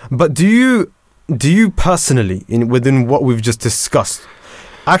 But do you personally, within what we've just discussed,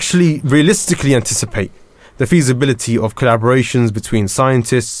 actually realistically anticipate the feasibility of collaborations between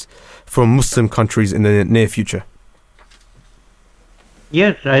scientists from Muslim countries in the near future?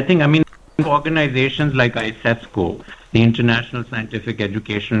 Yes, I think, organizations like ISESCO, the International Scientific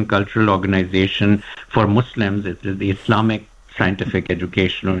Education and Cultural Organization for Muslims, it is the Islamic scientific,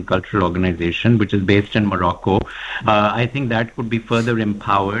 educational, and cultural organization, which is based in Morocco. I think that could be further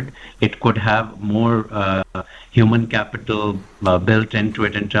empowered. It could have more human capital built into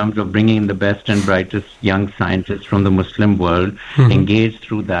it in terms of bringing in the best and brightest young scientists from the Muslim world, engaged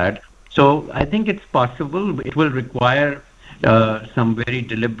through that. So I think it's possible. It will require some very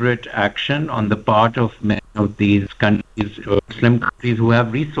deliberate action on the part of many of these countries, Muslim countries who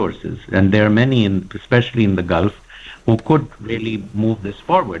have resources, and there are many, especially in the Gulf, who could really move this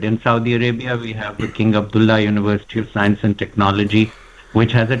forward. In Saudi Arabia, we have the King Abdullah University of Science and Technology,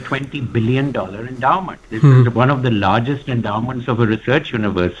 which has a $20 billion endowment. This is one of the largest endowments of a research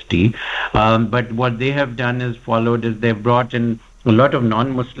university. But what they have done is they've brought in a lot of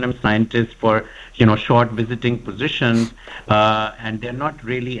non-Muslim scientists for, short visiting positions, and they're not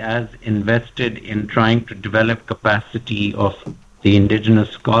really as invested in trying to develop capacity of the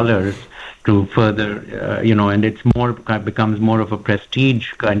indigenous scholars to further, and it's becomes more of a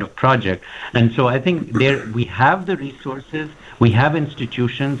prestige kind of project. And so I think we have the resources, we have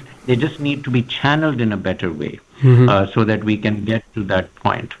institutions, they just need to be channeled in a better way so that we can get to that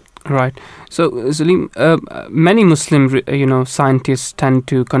point. Right. So, Saleem, many Muslim, scientists tend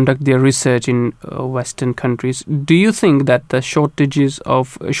to conduct their research in Western countries. Do you think that the shortage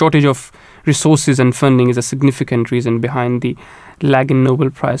of resources and funding is a significant reason behind the lag in Nobel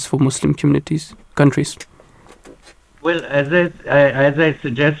Prize for Muslim countries? Well, as I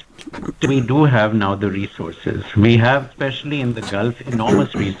suggest, we do have now the resources. We have, especially in the Gulf,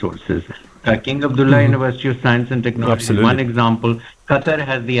 enormous resources. King Abdullah University of Science and Technology is one example. Qatar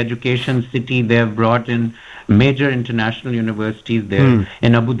has the education city. They have brought in major international universities there.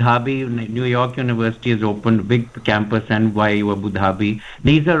 In Abu Dhabi, New York University has opened a big campus, NYU Abu Dhabi.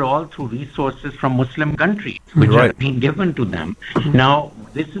 These are all through resources from Muslim countries, which have been given to them. Now,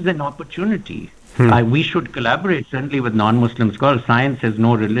 this is an opportunity. We should collaborate, certainly, with non-Muslim scholars. Science has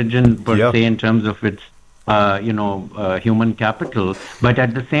no religion per se in terms of its human capital. But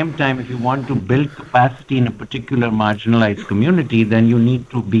at the same time, if you want to build capacity in a particular marginalized community, then you need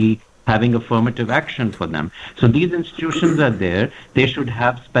to be having affirmative action for them. So these institutions are there. They should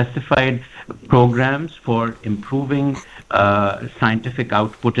have specified programs for improving scientific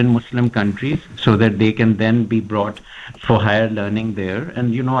output in Muslim countries so that they can then be brought for higher learning there.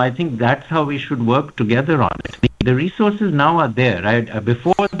 And, I think that's how we should work together on it. The resources now are there.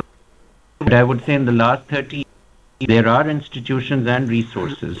 I would say in the last 30 years, there are institutions and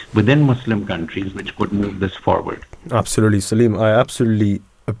resources within Muslim countries which could move this forward. Absolutely, Saleem. I absolutely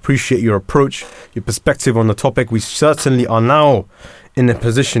appreciate your approach, your perspective on the topic. We certainly are now in a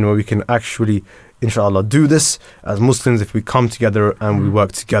position where we can actually, inshallah, do this as Muslims if we come together and we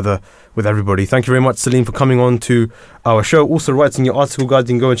work together with everybody. Thank you very much, Saleem, for coming on to our show. Also writing your article, guys. You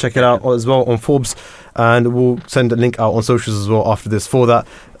can go and check it out as well on Forbes, and we'll send a link out on socials as well after this for that.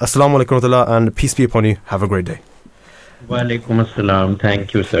 Assalamu alaikum wa rahmatullah, and peace be upon you. Have a great day. Wa alaikum assalam.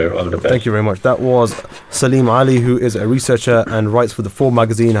 Thank you, sir. All the best. Thank you very much. That was Saleem Ali, who is a researcher and writes for the Forbes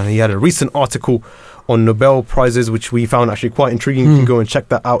magazine, and he had a recent article on Nobel Prizes, which we found actually quite intriguing. You can go and check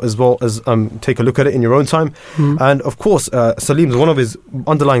that out as well as take a look at it in your own time. And of course, Saleem's one of his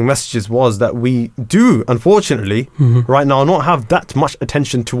underlying messages was that we do, unfortunately, right now not have that much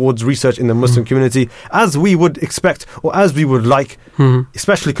attention towards research in the Muslim community as we would expect or as we would like,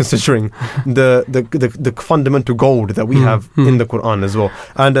 especially considering the fundamental gold that we have in the Quran as well.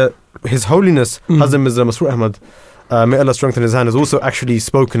 And His Holiness Hazrat Mirza Masroor Ahmad, may Allah strengthen his hand, has also actually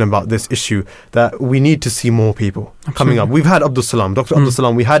spoken about this issue, that we need to see more people coming up. We've had Abdul Salam, Dr. Abdul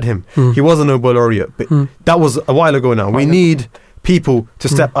Salam, we had him. He was a Nobel laureate, but that was a while ago now. We need people to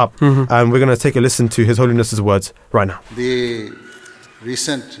step up, and we're going to take a listen to His Holiness's words right now. The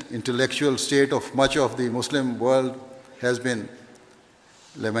recent intellectual state of much of the Muslim world has been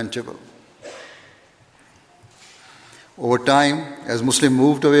lamentable. Over time, as Muslims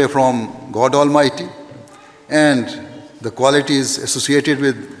moved away from God Almighty and the qualities associated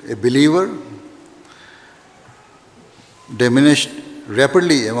with a believer diminished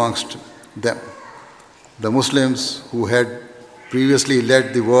rapidly amongst them. The Muslims who had previously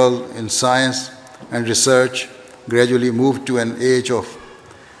led the world in science and research gradually moved to an age of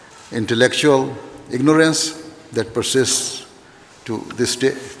intellectual ignorance that persists to this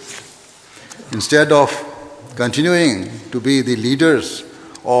day. Instead of continuing to be the leaders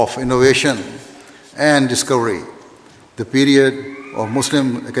of innovation and discovery, the period of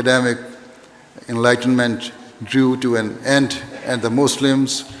Muslim academic enlightenment drew to an end, and the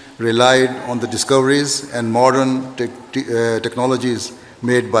Muslims relied on the discoveries and modern technologies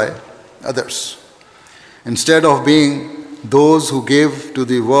made by others. Instead of being those who gave to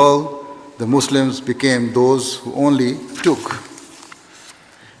the world, the Muslims became those who only took.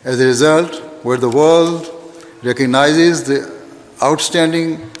 As a result, where the world recognizes the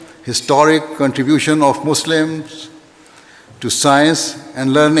outstanding historic contribution of Muslims to science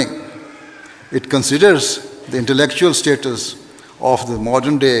and learning, it considers the intellectual status of the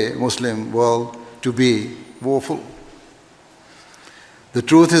modern-day Muslim world to be woeful. The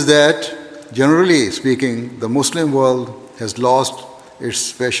truth is that, generally speaking, the Muslim world has lost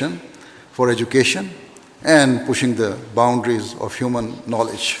its passion for education and pushing the boundaries of human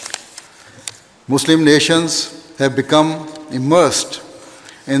knowledge. Muslim nations have become immersed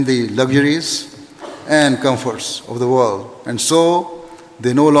in the luxuries and comforts of the world, and so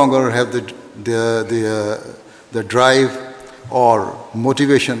they no longer have the drive or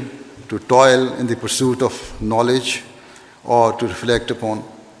motivation to toil in the pursuit of knowledge or to reflect upon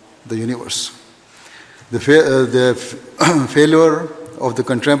the universe. The failure of the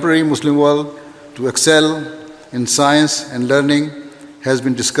contemporary Muslim world to excel in science and learning has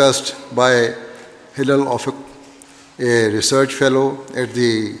been discussed by Hilal Offiq, a research fellow at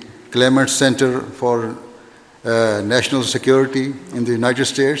the Clement Center for National Security in the United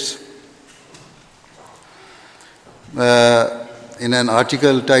States, in an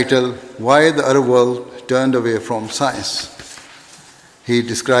article titled "Why the Arab World Turned Away from Science." He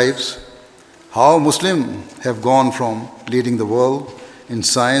describes how Muslims have gone from leading the world in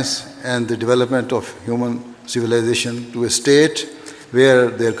science and the development of human civilization to a state where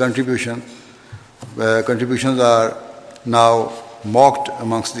their contributions are now mocked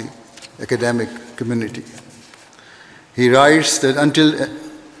amongst the academic community. He writes that until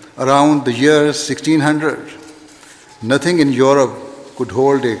around the year 1600, nothing in Europe could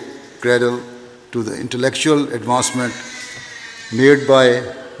hold a cradle to the intellectual advancement made by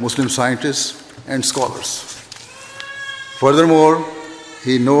Muslim scientists and scholars. Furthermore,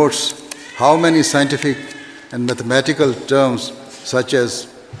 he notes how many scientific and mathematical terms such as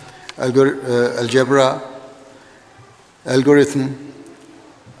algebra, algorithm,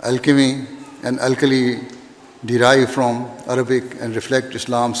 alchemy, and alkali derive from Arabic and reflect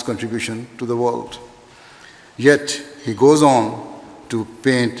Islam's contribution to the world. Yet, he goes on to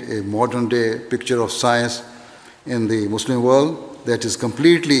paint a modern-day picture of science in the Muslim world that is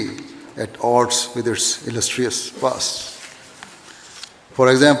completely at odds with its illustrious past. For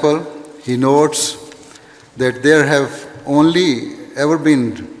example, he notes that there have only ever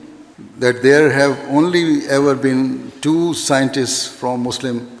been two scientists from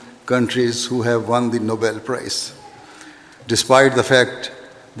Muslim countries who have won the Nobel Prize, despite the fact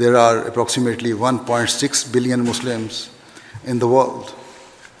there are approximately 1.6 billion Muslims in the world.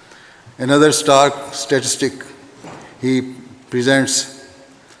 Another stark statistic he presents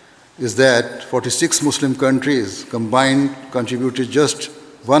is that 46 Muslim countries combined contributed just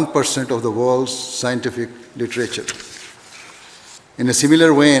 1% of the world's scientific literature. In a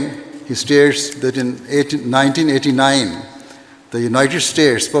similar vein, he states that in 1989, the United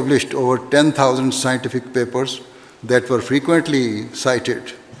States published over 10,000 scientific papers that were frequently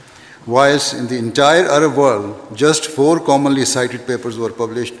cited, whilst in the entire Arab world, just 4 commonly cited papers were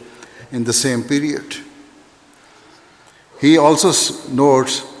published in the same period. He also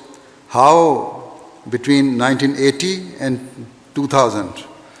notes how between 1980 and 2000,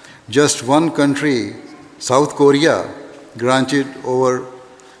 just one country, South Korea, granted over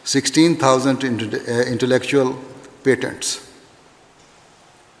 16,000 intellectual patents,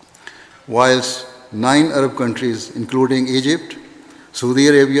 whilst 9 Arab countries, including Egypt, Saudi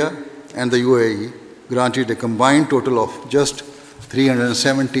Arabia, and the UAE, granted a combined total of just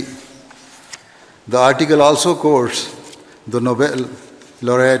 370. The article also quotes the Nobel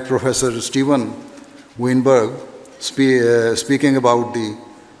laureate Professor Steven Weinberg speaking about the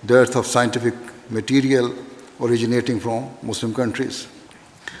dearth of scientific material originating from Muslim countries.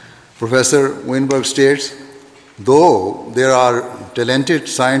 Professor Weinberg states, though there are talented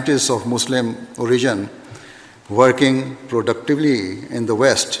scientists of Muslim origin working productively in the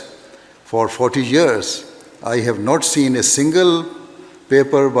West, for 40 years, I have not seen a single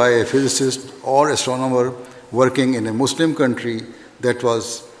paper by a physicist or astronomer working in a Muslim country that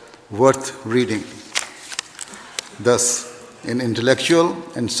was worth reading. Thus, in intellectual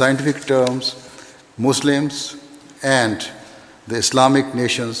and scientific terms, Muslims and the Islamic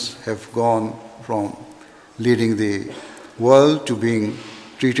nations have gone from leading the world to being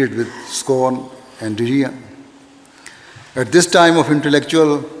treated with scorn and derision. At this time of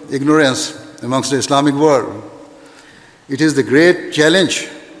intellectual ignorance amongst the Islamic world, it is the great challenge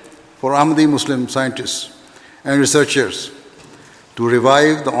for Ahmadi Muslim scientists and researchers to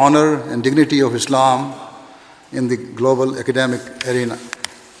revive the honor and dignity of Islam in the global academic arena.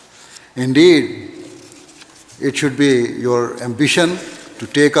 Indeed, it should be your ambition to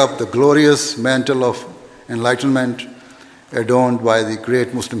take up the glorious mantle of enlightenment adorned by the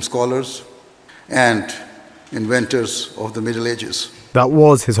great Muslim scholars and inventors of the Middle Ages. That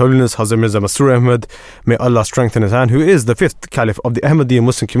was His Holiness Hazrat Mirza Masroor Ahmad, may Allah strengthen his hand, who is the 5th Caliph of the Ahmadiyya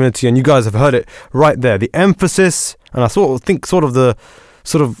Muslim community. And you guys have heard it right there. The emphasis, and I think the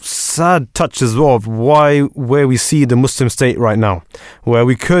sad touch as well of where we see the Muslim state right now, where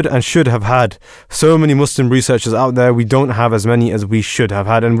we could and should have had so many Muslim researchers out there. We don't have as many as we should have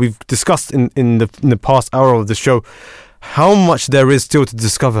had, and we've discussed in the past hour of the show how much there is still to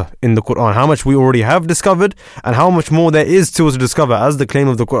discover in the Quran, how much we already have discovered, and how much more there is still to discover. As the claim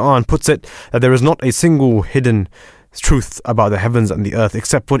of the Quran puts it, that there is not a single hidden truth about the heavens and the earth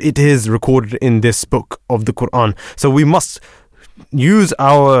except what it is recorded in this book of the Quran. So we must use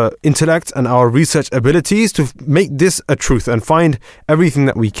our intellect and our research abilities to make this a truth and find everything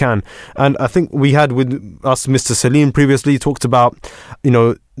that we can. And I think we had with us Mr. Saleem previously talked about,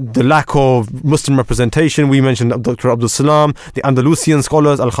 the lack of Muslim representation. We mentioned Dr. Abdul Salam, the Andalusian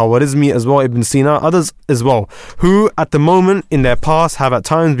scholars, Al-Khawarizmi as well, Ibn Sina, others as well, who at the moment in their past have at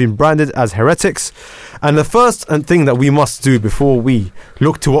times been branded as heretics. And the first thing that we must do before we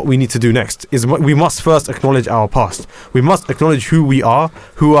look to what we need to do next is we must first acknowledge our past. We must acknowledge who we are,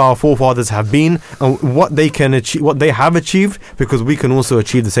 who our forefathers have been, and what they can achieve, what they have achieved, because we can also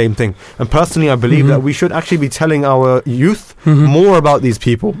achieve the same thing. And personally, I believe that we should actually be telling our youth more about these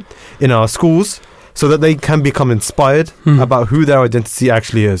people in our schools, so that they can become inspired about who their identity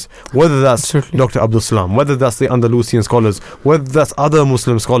actually is. Whether that's Dr. Abdul Salam, whether that's the Andalusian scholars, whether that's other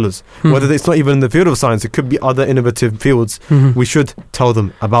Muslim scholars, whether it's not even in the field of science, it could be other innovative fields. We should tell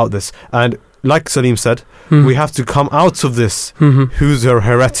them about this. And like Saleem said, we have to come out of this. Who's a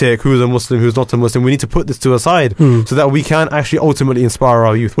heretic, who's a Muslim, who's not a Muslim. We need to put this to a side so that we can actually ultimately inspire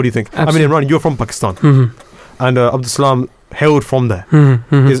our youth. What do you think? Absolutely. I mean, Imran, you're from Pakistan, and Abdul Salam hailed from there.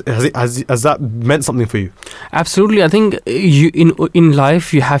 Has that meant something for you? Absolutely. I think in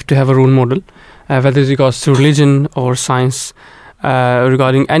life you have to have a role model, whether it regards to religion or science,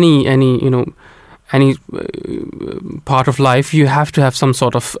 regarding any part of life. You have to have some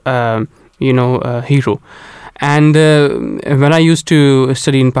sort of hero. And when I used to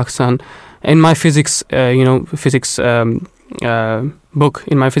study in Pakistan, in my physics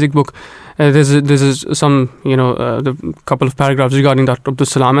book, there's some the couple of paragraphs regarding Dr. Abdul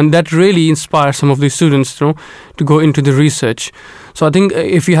Salam, and that really inspires some of the students to go into the research. So I think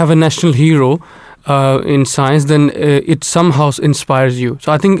if you have a national hero in science, then it somehow inspires you.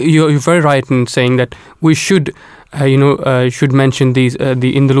 So I think you're very right in saying that we should mention these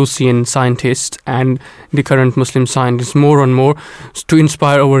the Andalusian scientists and the current Muslim scientists more and more to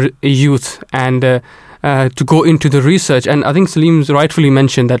inspire our youth and to go into the research. And I think Saleem's rightfully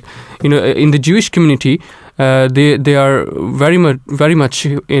mentioned that in the Jewish community they are very much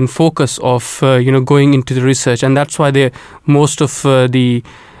in focus of going into the research, and that's why most of the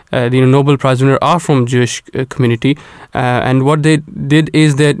Nobel Prize winners are from Jewish community, and what they did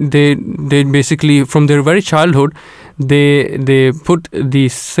is that they basically from their very childhood they put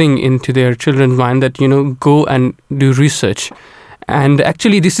this thing into their children's mind that go and do research. And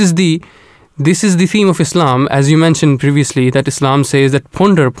actually this is the theme of Islam, as you mentioned previously, that Islam says that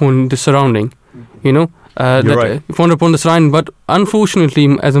ponder upon the surrounding, right. Ponder upon the surrounding. But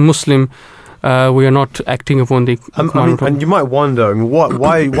unfortunately, as a Muslim, we are not acting upon the command. And you might wonder,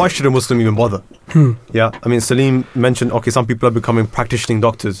 why should a Muslim even bother? Yeah, I mean, Saleem mentioned, some people are becoming practicing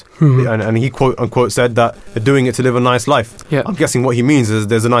doctors, and he quote unquote said that they're doing it to live a nice life. Yeah. I'm guessing what he means is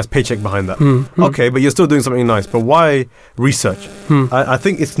there's a nice paycheck behind that. Okay, but you're still doing something nice. But why research? I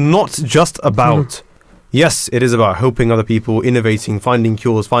think it's not just about. Yes, it is about helping other people, innovating, finding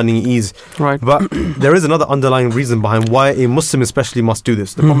cures, finding ease. Right. But there is another underlying reason behind why a Muslim especially must do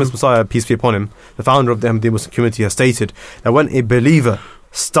this. The Prophet Messiah, peace be upon him, the founder of the Ahmadiyya Muslim community, has stated that when a believer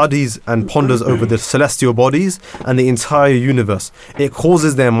studies and ponders over the celestial bodies and the entire universe, it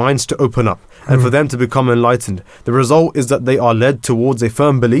causes their minds to open up and for them to become enlightened. The result is that they are led towards a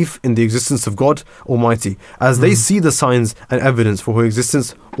firm belief in the existence of God Almighty, as they see the signs and evidence for His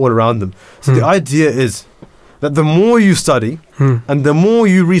existence all around them. So the idea is that the more you study and the more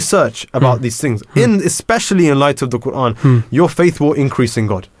you research about these things, especially in light of the Quran, your faith will increase in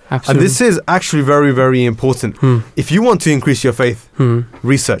God. Absolutely. And this is actually very, very important. If you want to increase your faith,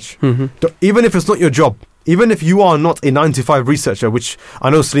 research. Even if it's not your job, even if you are not a 9-to-5 researcher, which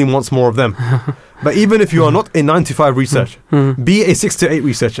I know Saleem wants more of them, but even if you are not a 9-to-5 researcher, be a 6-to-8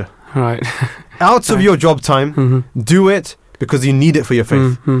 researcher. Right. Out of your job time, do it because you need it for your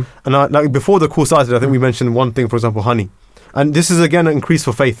faith. And like before the course started, I think we mentioned one thing, for example, honey. And this is again an increase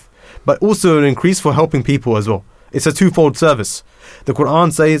for faith, but also an increase for helping people as well. It's a twofold service. The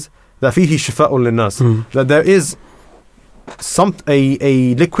Quran says that فيه شفاء للناس, that there is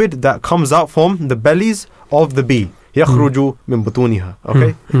a liquid that comes out from the bellies of the bee. يخرج من بطونها.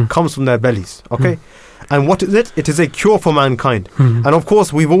 Okay, comes from their bellies. Okay, and what is it? It is a cure for mankind. And of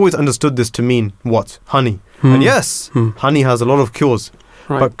course, we've always understood this to mean what? Honey. And yes, honey has a lot of cures.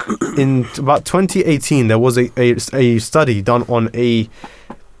 Right. But in about 2018, there was a study done on a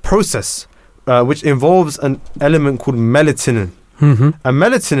process which involves an element called melatonin. And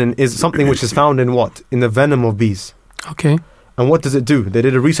melatonin is something which is found in what? In the venom of bees. Okay. And what does it do? They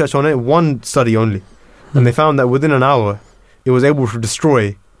did a research on it, one study only. And they found that within an hour, it was able to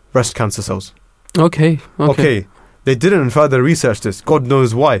destroy breast cancer cells. Okay. They didn't further research this. God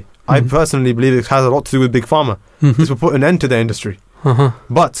knows why. I personally believe it has a lot to do with Big Pharma. This will put an end to the industry.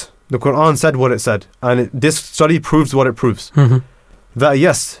 But the Quran said what it said. And this study proves what it proves. That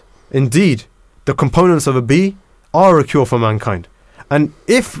yes, indeed, the components of a bee are a cure for mankind. And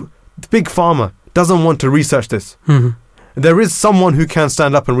if Big Pharma doesn't want to research this, there is someone who can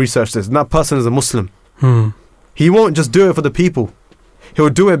stand up and research this. And that person is a Muslim. He won't just do it for the people. He'll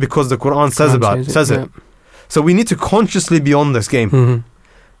do it because the Quran says it. So we need to consciously be on this game.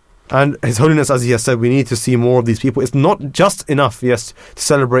 And His Holiness, as he has said, we need to see more of these people. It's not just enough, yes, to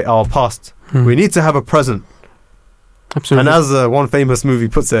celebrate our past. We need to have a present. Absolutely. And as one famous movie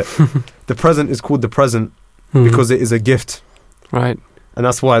puts it, the present is called the present because it is a gift. Right. And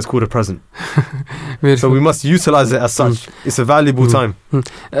that's why it's called a present. So we must utilize it as such. It's a valuable time.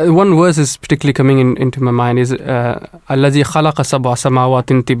 One verse is particularly coming into my mind is الذي خلق سبع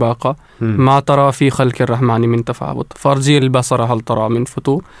سماوات طباقا ما ترى في خلق الرحمن من تفاوت فارجع البصر هل ترى من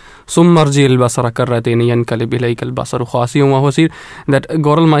فطور ثم ارجع البصر كرتين ينقلب إليك البصر خاسئا وهو حسير. That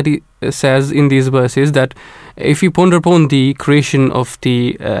God Almighty says in these verses that if you ponder upon the creation of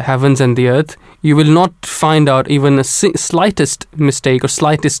the heavens and the earth, you will not find out even a slightest mistake or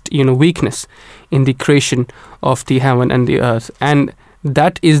slightest weakness in the creation of the heaven and the earth. And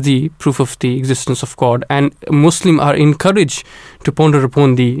that is the proof of the existence of God. And Muslims are encouraged to ponder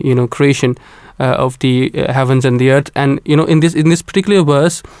upon the creation of the heavens and the earth. And in this particular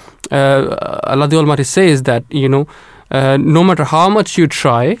verse, Allah the Almighty says that no matter how much you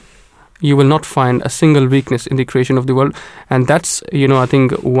try, you will not find a single weakness in the creation of the world. And that's I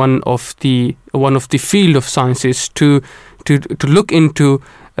think one of the field of sciences to look into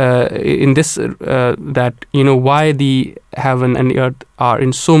in this that why the heaven and the earth are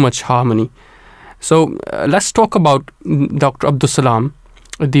in so much harmony. So let's talk about Dr. Abdul Salam,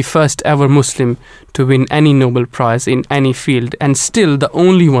 the first ever Muslim to win any Nobel Prize in any field, and still the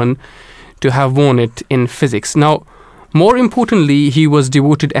only one to have won it in physics. Now, more importantly, he was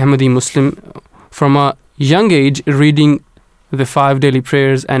devoted Ahmadi Muslim from a young age, reading the 5 daily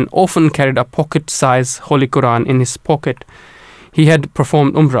prayers and often carried a pocket-sized Holy Quran in his pocket. He had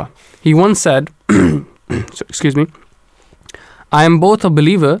performed Umrah. He once said, I am both a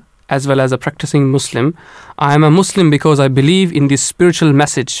believer as well as a practicing Muslim. I am a Muslim because I believe in the spiritual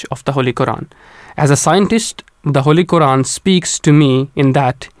message of the Holy Quran. As a scientist, the Holy Quran speaks to me in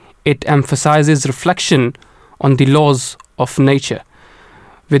that it emphasizes reflection on the laws of nature,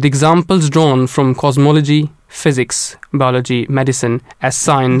 with examples drawn from cosmology, physics, biology, medicine as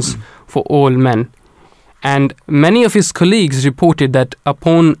signs for all men. And many of his colleagues reported that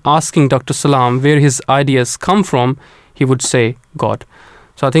upon asking Dr. Salam where his ideas come from, he would say God.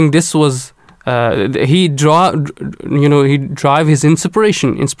 So I think this was he drive his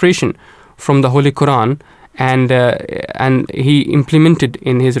inspiration from the Holy Quran, and he implemented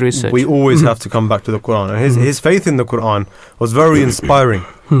in his research. We always have to come back to the Quran. And his faith in the Quran was very inspiring,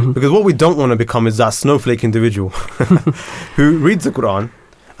 because what we don't want to become is that snowflake individual who reads the Quran,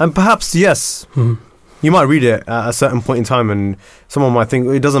 and perhaps, yes, you might read it at a certain point in time and someone might think,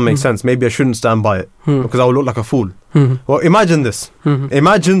 it doesn't make sense, maybe I shouldn't stand by it because I will look like a fool. Well, imagine this.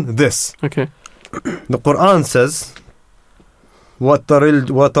 Imagine this. Okay. The Quran says, وَتَرَى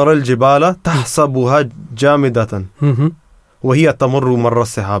الْجِبَالَ تَحْسَبُهَا جَامِدَةً وَهِيَ تَمُرُّ مَرَّ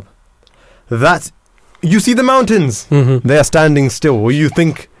السَّحَابِ. That you see the mountains, they are standing still. Or you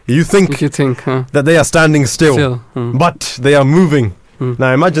think that they are standing still. But they are moving.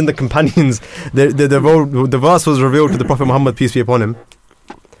 Now imagine the companions. The verse was revealed to the Prophet Muhammad, peace be upon him,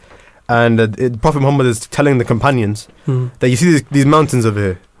 and Prophet Muhammad is telling the companions that you see these mountains over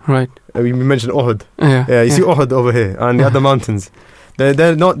here. Right. We mentioned Uhud. Yeah. You see Uhud over here and the other mountains. They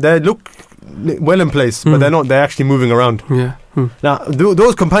look well in place, but they're not. They're actually moving around. Yeah. Now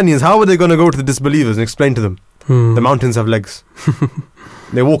those companions, how are they going to go to the disbelievers and explain to them the mountains have legs?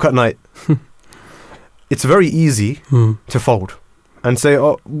 They walk at night. It's very easy to fold. and say,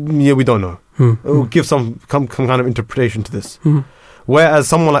 oh, yeah, we don't know. Or give some kind of interpretation to this. Whereas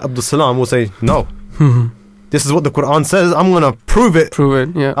someone like Abdul Salam will say, no, this is what the Quran says, I'm going to prove it.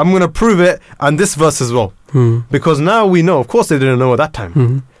 Yeah. I'm going to prove it, and this verse as well. Because now we know, of course they didn't know at that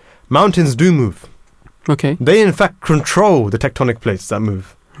time, mountains do move. Okay. They in fact control the tectonic plates that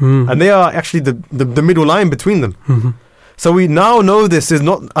move. And they are actually the middle line between them. So we now know this is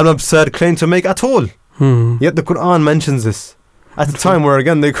not an absurd claim to make at all. Yet the Quran mentions this at a time where,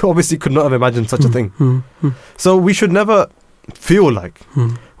 again, they obviously could not have imagined such a thing. So we should never feel like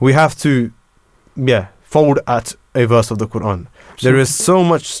we have to fold at a verse of the Quran. There is so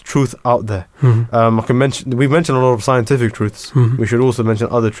much truth out there. We've mentioned a lot of scientific truths. We should also mention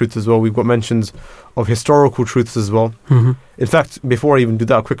other truths as well. We've got mentions of historical truths as well. In fact, before I even do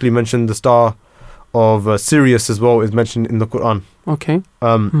that, I'll quickly mention the star of Sirius as well is mentioned in the Quran. Okay.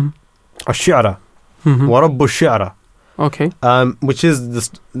 Ash-Shi'ra wa Rabbu Shi'ra. Okay. Which is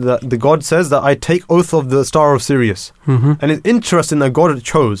the God says that I take oath of the star of Sirius. And it's interesting that God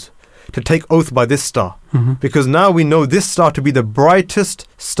chose to take oath by this star, because now we know this star to be the brightest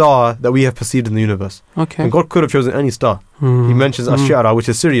star that we have perceived in the universe. Okay. And God could have chosen any star. He mentions Ash-Shi'ra, which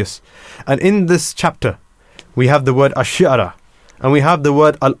is Sirius. And in this chapter, we have the word Ash-Shi'ra, and we have the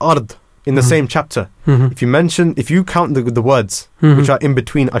word Al-Ard in the same chapter. If you count the words which are in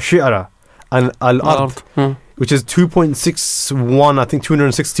between Ash-Shi'ra and Al-Ard, which is 2.61, I think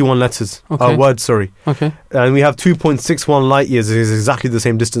 261 letters. Words, sorry. Okay. And we have 2.61 light years. It is exactly the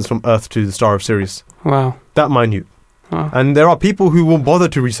same distance from Earth to the star of Sirius. Wow. That minute. Wow. And there are people who will bother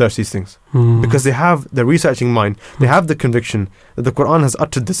to research these things because they have the researching mind. They have the conviction that the Quran has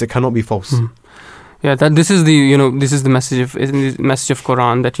uttered this. It cannot be false. Yeah, that this is the message of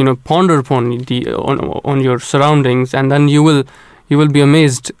Quran, that ponder upon on your surroundings, and then you will be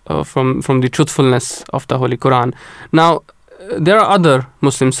amazed from the truthfulness of the Holy Quran. Now, there are other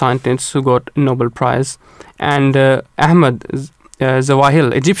Muslim scientists who got Nobel Prize, and Ahmad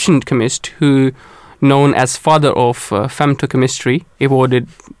Zawahiri, Egyptian chemist, who known as father of femtochemistry, awarded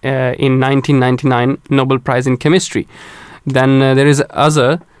in 1999 Nobel Prize in chemistry. Then there is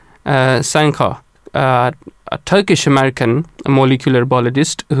Azar Sanka, a Turkish-American molecular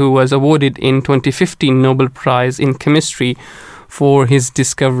biologist who was awarded in 2015 Nobel Prize in chemistry for his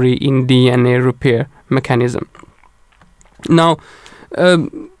discovery in DNA repair mechanism. Now,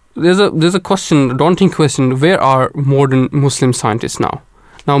 there's a daunting question: where are modern Muslim scientists now?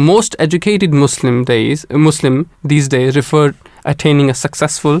 Now, most educated Muslim these days prefer attaining a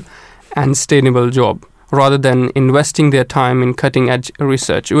successful and sustainable job rather than investing their time in cutting-edge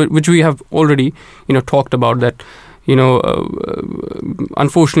research, which we have already, talked about. That,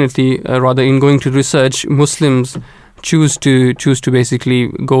 unfortunately, rather in going to research, Muslims choose to basically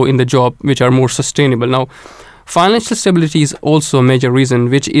go in the job which are more sustainable. Now, financial stability is also a major reason,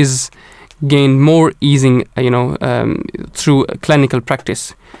 which is gained more easing, through clinical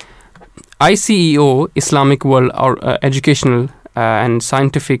practice. ICEO, Islamic World Educational and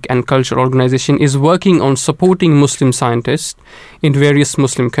Scientific and Cultural Organization, is working on supporting Muslim scientists in various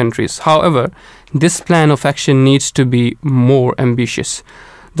Muslim countries. However, this plan of action needs to be more ambitious.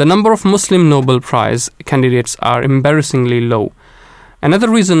 The number of Muslim Nobel Prize candidates are embarrassingly low. Another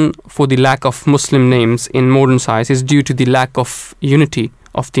reason for the lack of Muslim names in modern science is due to the lack of unity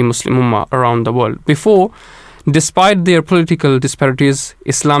of the Muslim Ummah around the world. Before, despite their political disparities,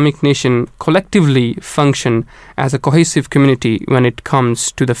 Islamic nation collectively function as a cohesive community when it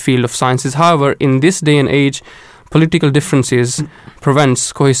comes to the field of sciences. However, in this day and age, political differences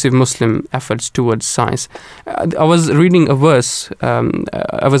prevents cohesive Muslim efforts towards science. I was reading a verse.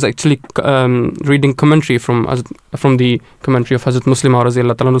 I was actually reading commentary from the commentary of Hazrat Muslim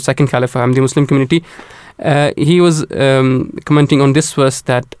Maud, second Caliph of the Muslim community. He was commenting on this verse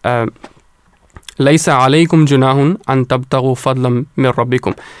that Laysa alaykum junahun an tabtaghu fadlam min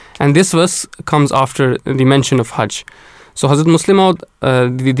rabbikum. And this verse comes after the mention of Hajj. So Hazrat Muslim Maud,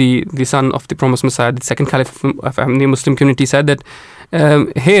 the son of the promised Messiah, the second Caliph of the Muslim community, said that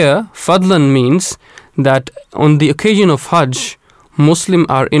here fadlan means that on the occasion of Hajj, Muslims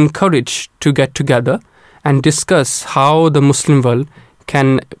are encouraged to get together and discuss how the Muslim world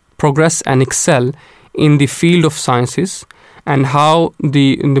can progress and excel in the field of sciences, and how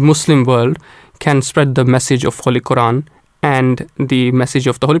the Muslim world can spread the message of Holy Quran and the message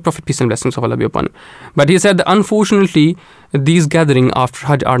of the Holy Prophet, peace and blessings of Allah be upon him. But he said that unfortunately these gatherings after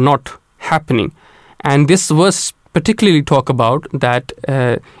Hajj are not happening. And this verse particularly talk about that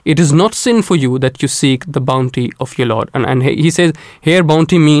it is not sin for you that you seek the bounty of your Lord. And he says here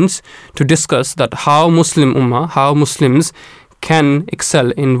bounty means to discuss that how Muslim Ummah, how Muslims can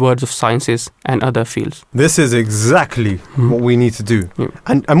excel in words of sciences and other fields. This is exactly what we need to do. Yeah.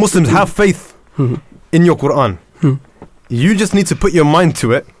 And Muslims have faith in your Quran. You just need to put your mind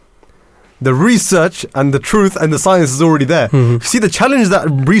to it. The research and the truth and the science is already there. See, the challenge that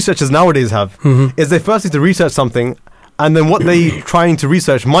researchers nowadays have is they first need to research something, and then what they're trying to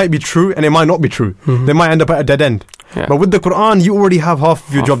research might be true and it might not be true. They might end up at a dead end. Yeah. But with the Quran, you already have half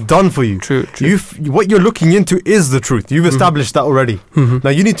of your job done for you. True. What you're looking into is the truth. You've established that already. Now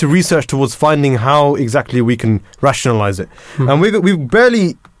you need to research towards finding how exactly we can rationalize it. And we've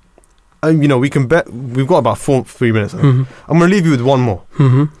barely, we've got about 3 minutes. I'm going to leave you with one more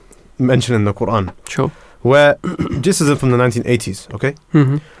mention in the Quran. Sure. Where this is from the 1980s, okay?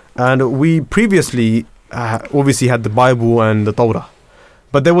 And we previously obviously had the Bible and the Torah.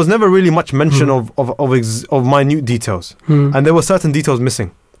 But there was never really much mention of minute details. And there were certain details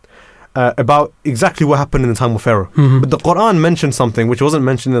missing about exactly what happened in the time of Pharaoh. But the Quran mentioned something which wasn't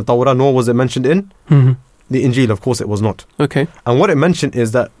mentioned in the Torah, nor was it mentioned in the Injil. Of course it was not. Okay. And what it mentioned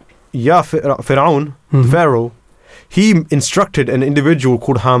is that Fir'aun, Pharaoh, he instructed an individual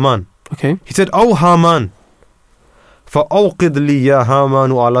called Haman. Okay. He said, "Oh Haman, فَأَوْقِدْ لِي يَا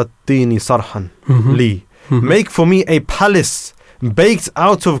هَامَانُ عَلَى الطِّينِ صَرْحًا لِي." Make for me a palace baked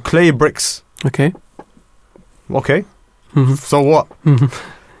out of clay bricks. Okay. So what?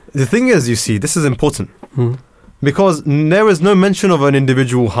 The thing is, you see, this is important because there is no mention of an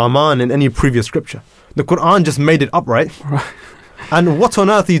individual Haman in any previous scripture. The Quran just made it up, right? And what on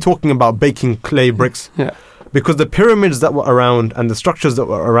earth are you talking about baking clay bricks? Yeah. Because the pyramids that were around and the structures that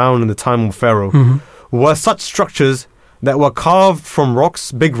were around in the time of Pharaoh were such structures that were carved from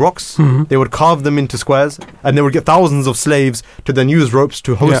rocks, big rocks. They would carve them into squares, and they would get thousands of slaves to then use ropes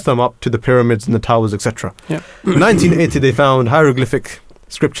to hoist them up to the pyramids and the towers, etc. In 1980, they found hieroglyphic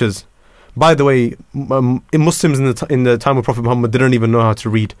scriptures. By the way, Muslims in the time of Prophet Muhammad didn't even know how to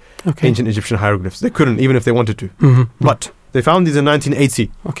read ancient Egyptian hieroglyphs. They couldn't, even if they wanted to. But they found these in 1980.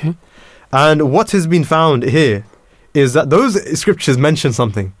 Okay. And what has been found here is that those scriptures mention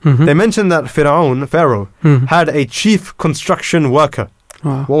something. They mention that Pharaoh, had a chief construction worker.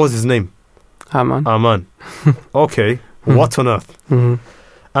 Wow. What was his name? Haman. Okay, what on earth?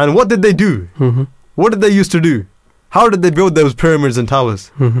 And what did they do? What did they used to do? How did they build those pyramids and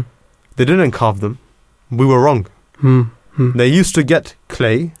towers? They didn't carve them. We were wrong. They used to get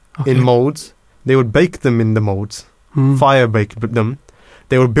clay in molds. They would bake them in the molds. Fire bake them.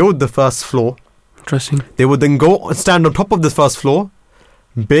 They would build the first floor. Interesting. They would then go and stand on top of the first floor,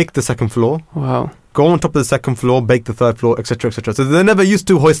 bake the second floor. Wow. Go on top of the second floor, bake the third floor, etc., etc. So they never used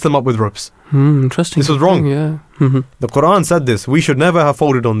to hoist them up with ropes. Interesting. This was wrong. Yeah. The Quran said this. We should never have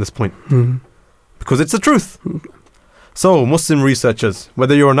folded on this point. Because it's the truth. So, Muslim researchers,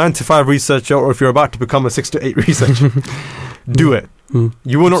 whether you're a 9 to 5 researcher or if you're about to become a 6 to 8 researcher, do it.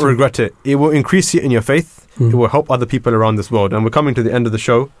 You will not regret it. It will increase you in your faith. It will help other people around this world. And we're coming to the end of the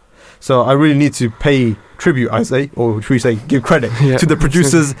show. So I really need to pay tribute, I say, or should we say give credit to the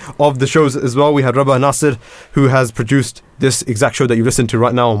producers of the shows as well. We had Rabah Nasir, who has produced this exact show that you listen to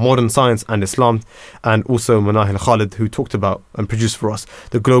right now on modern science and Islam, and also Manahil Khalid, who talked about and produced for us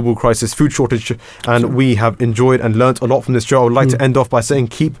the global crisis, food shortage, and we have enjoyed and learnt a lot from this show. I would like to end off by saying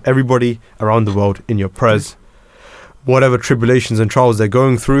keep everybody around the world in your prayers. Whatever tribulations and trials they're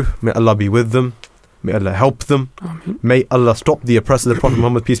going through, may Allah be with them. May Allah help them. Ameen. May Allah stop the oppressor. The Prophet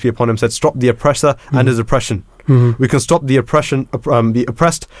Muhammad, peace be upon him, said, stop the oppressor and his oppression. We can stop the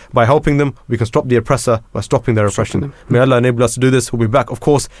oppressed by helping them. We can stop the oppressor by stopping their oppression. May Allah enable us to do this. We'll be back, of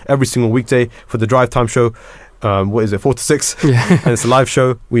course, every single weekday for the Drive Time show. 4 to 6? And it's a live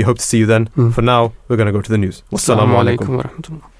show. We hope to see you then. For now, we're going to go to the news. Wassalamu alaikum.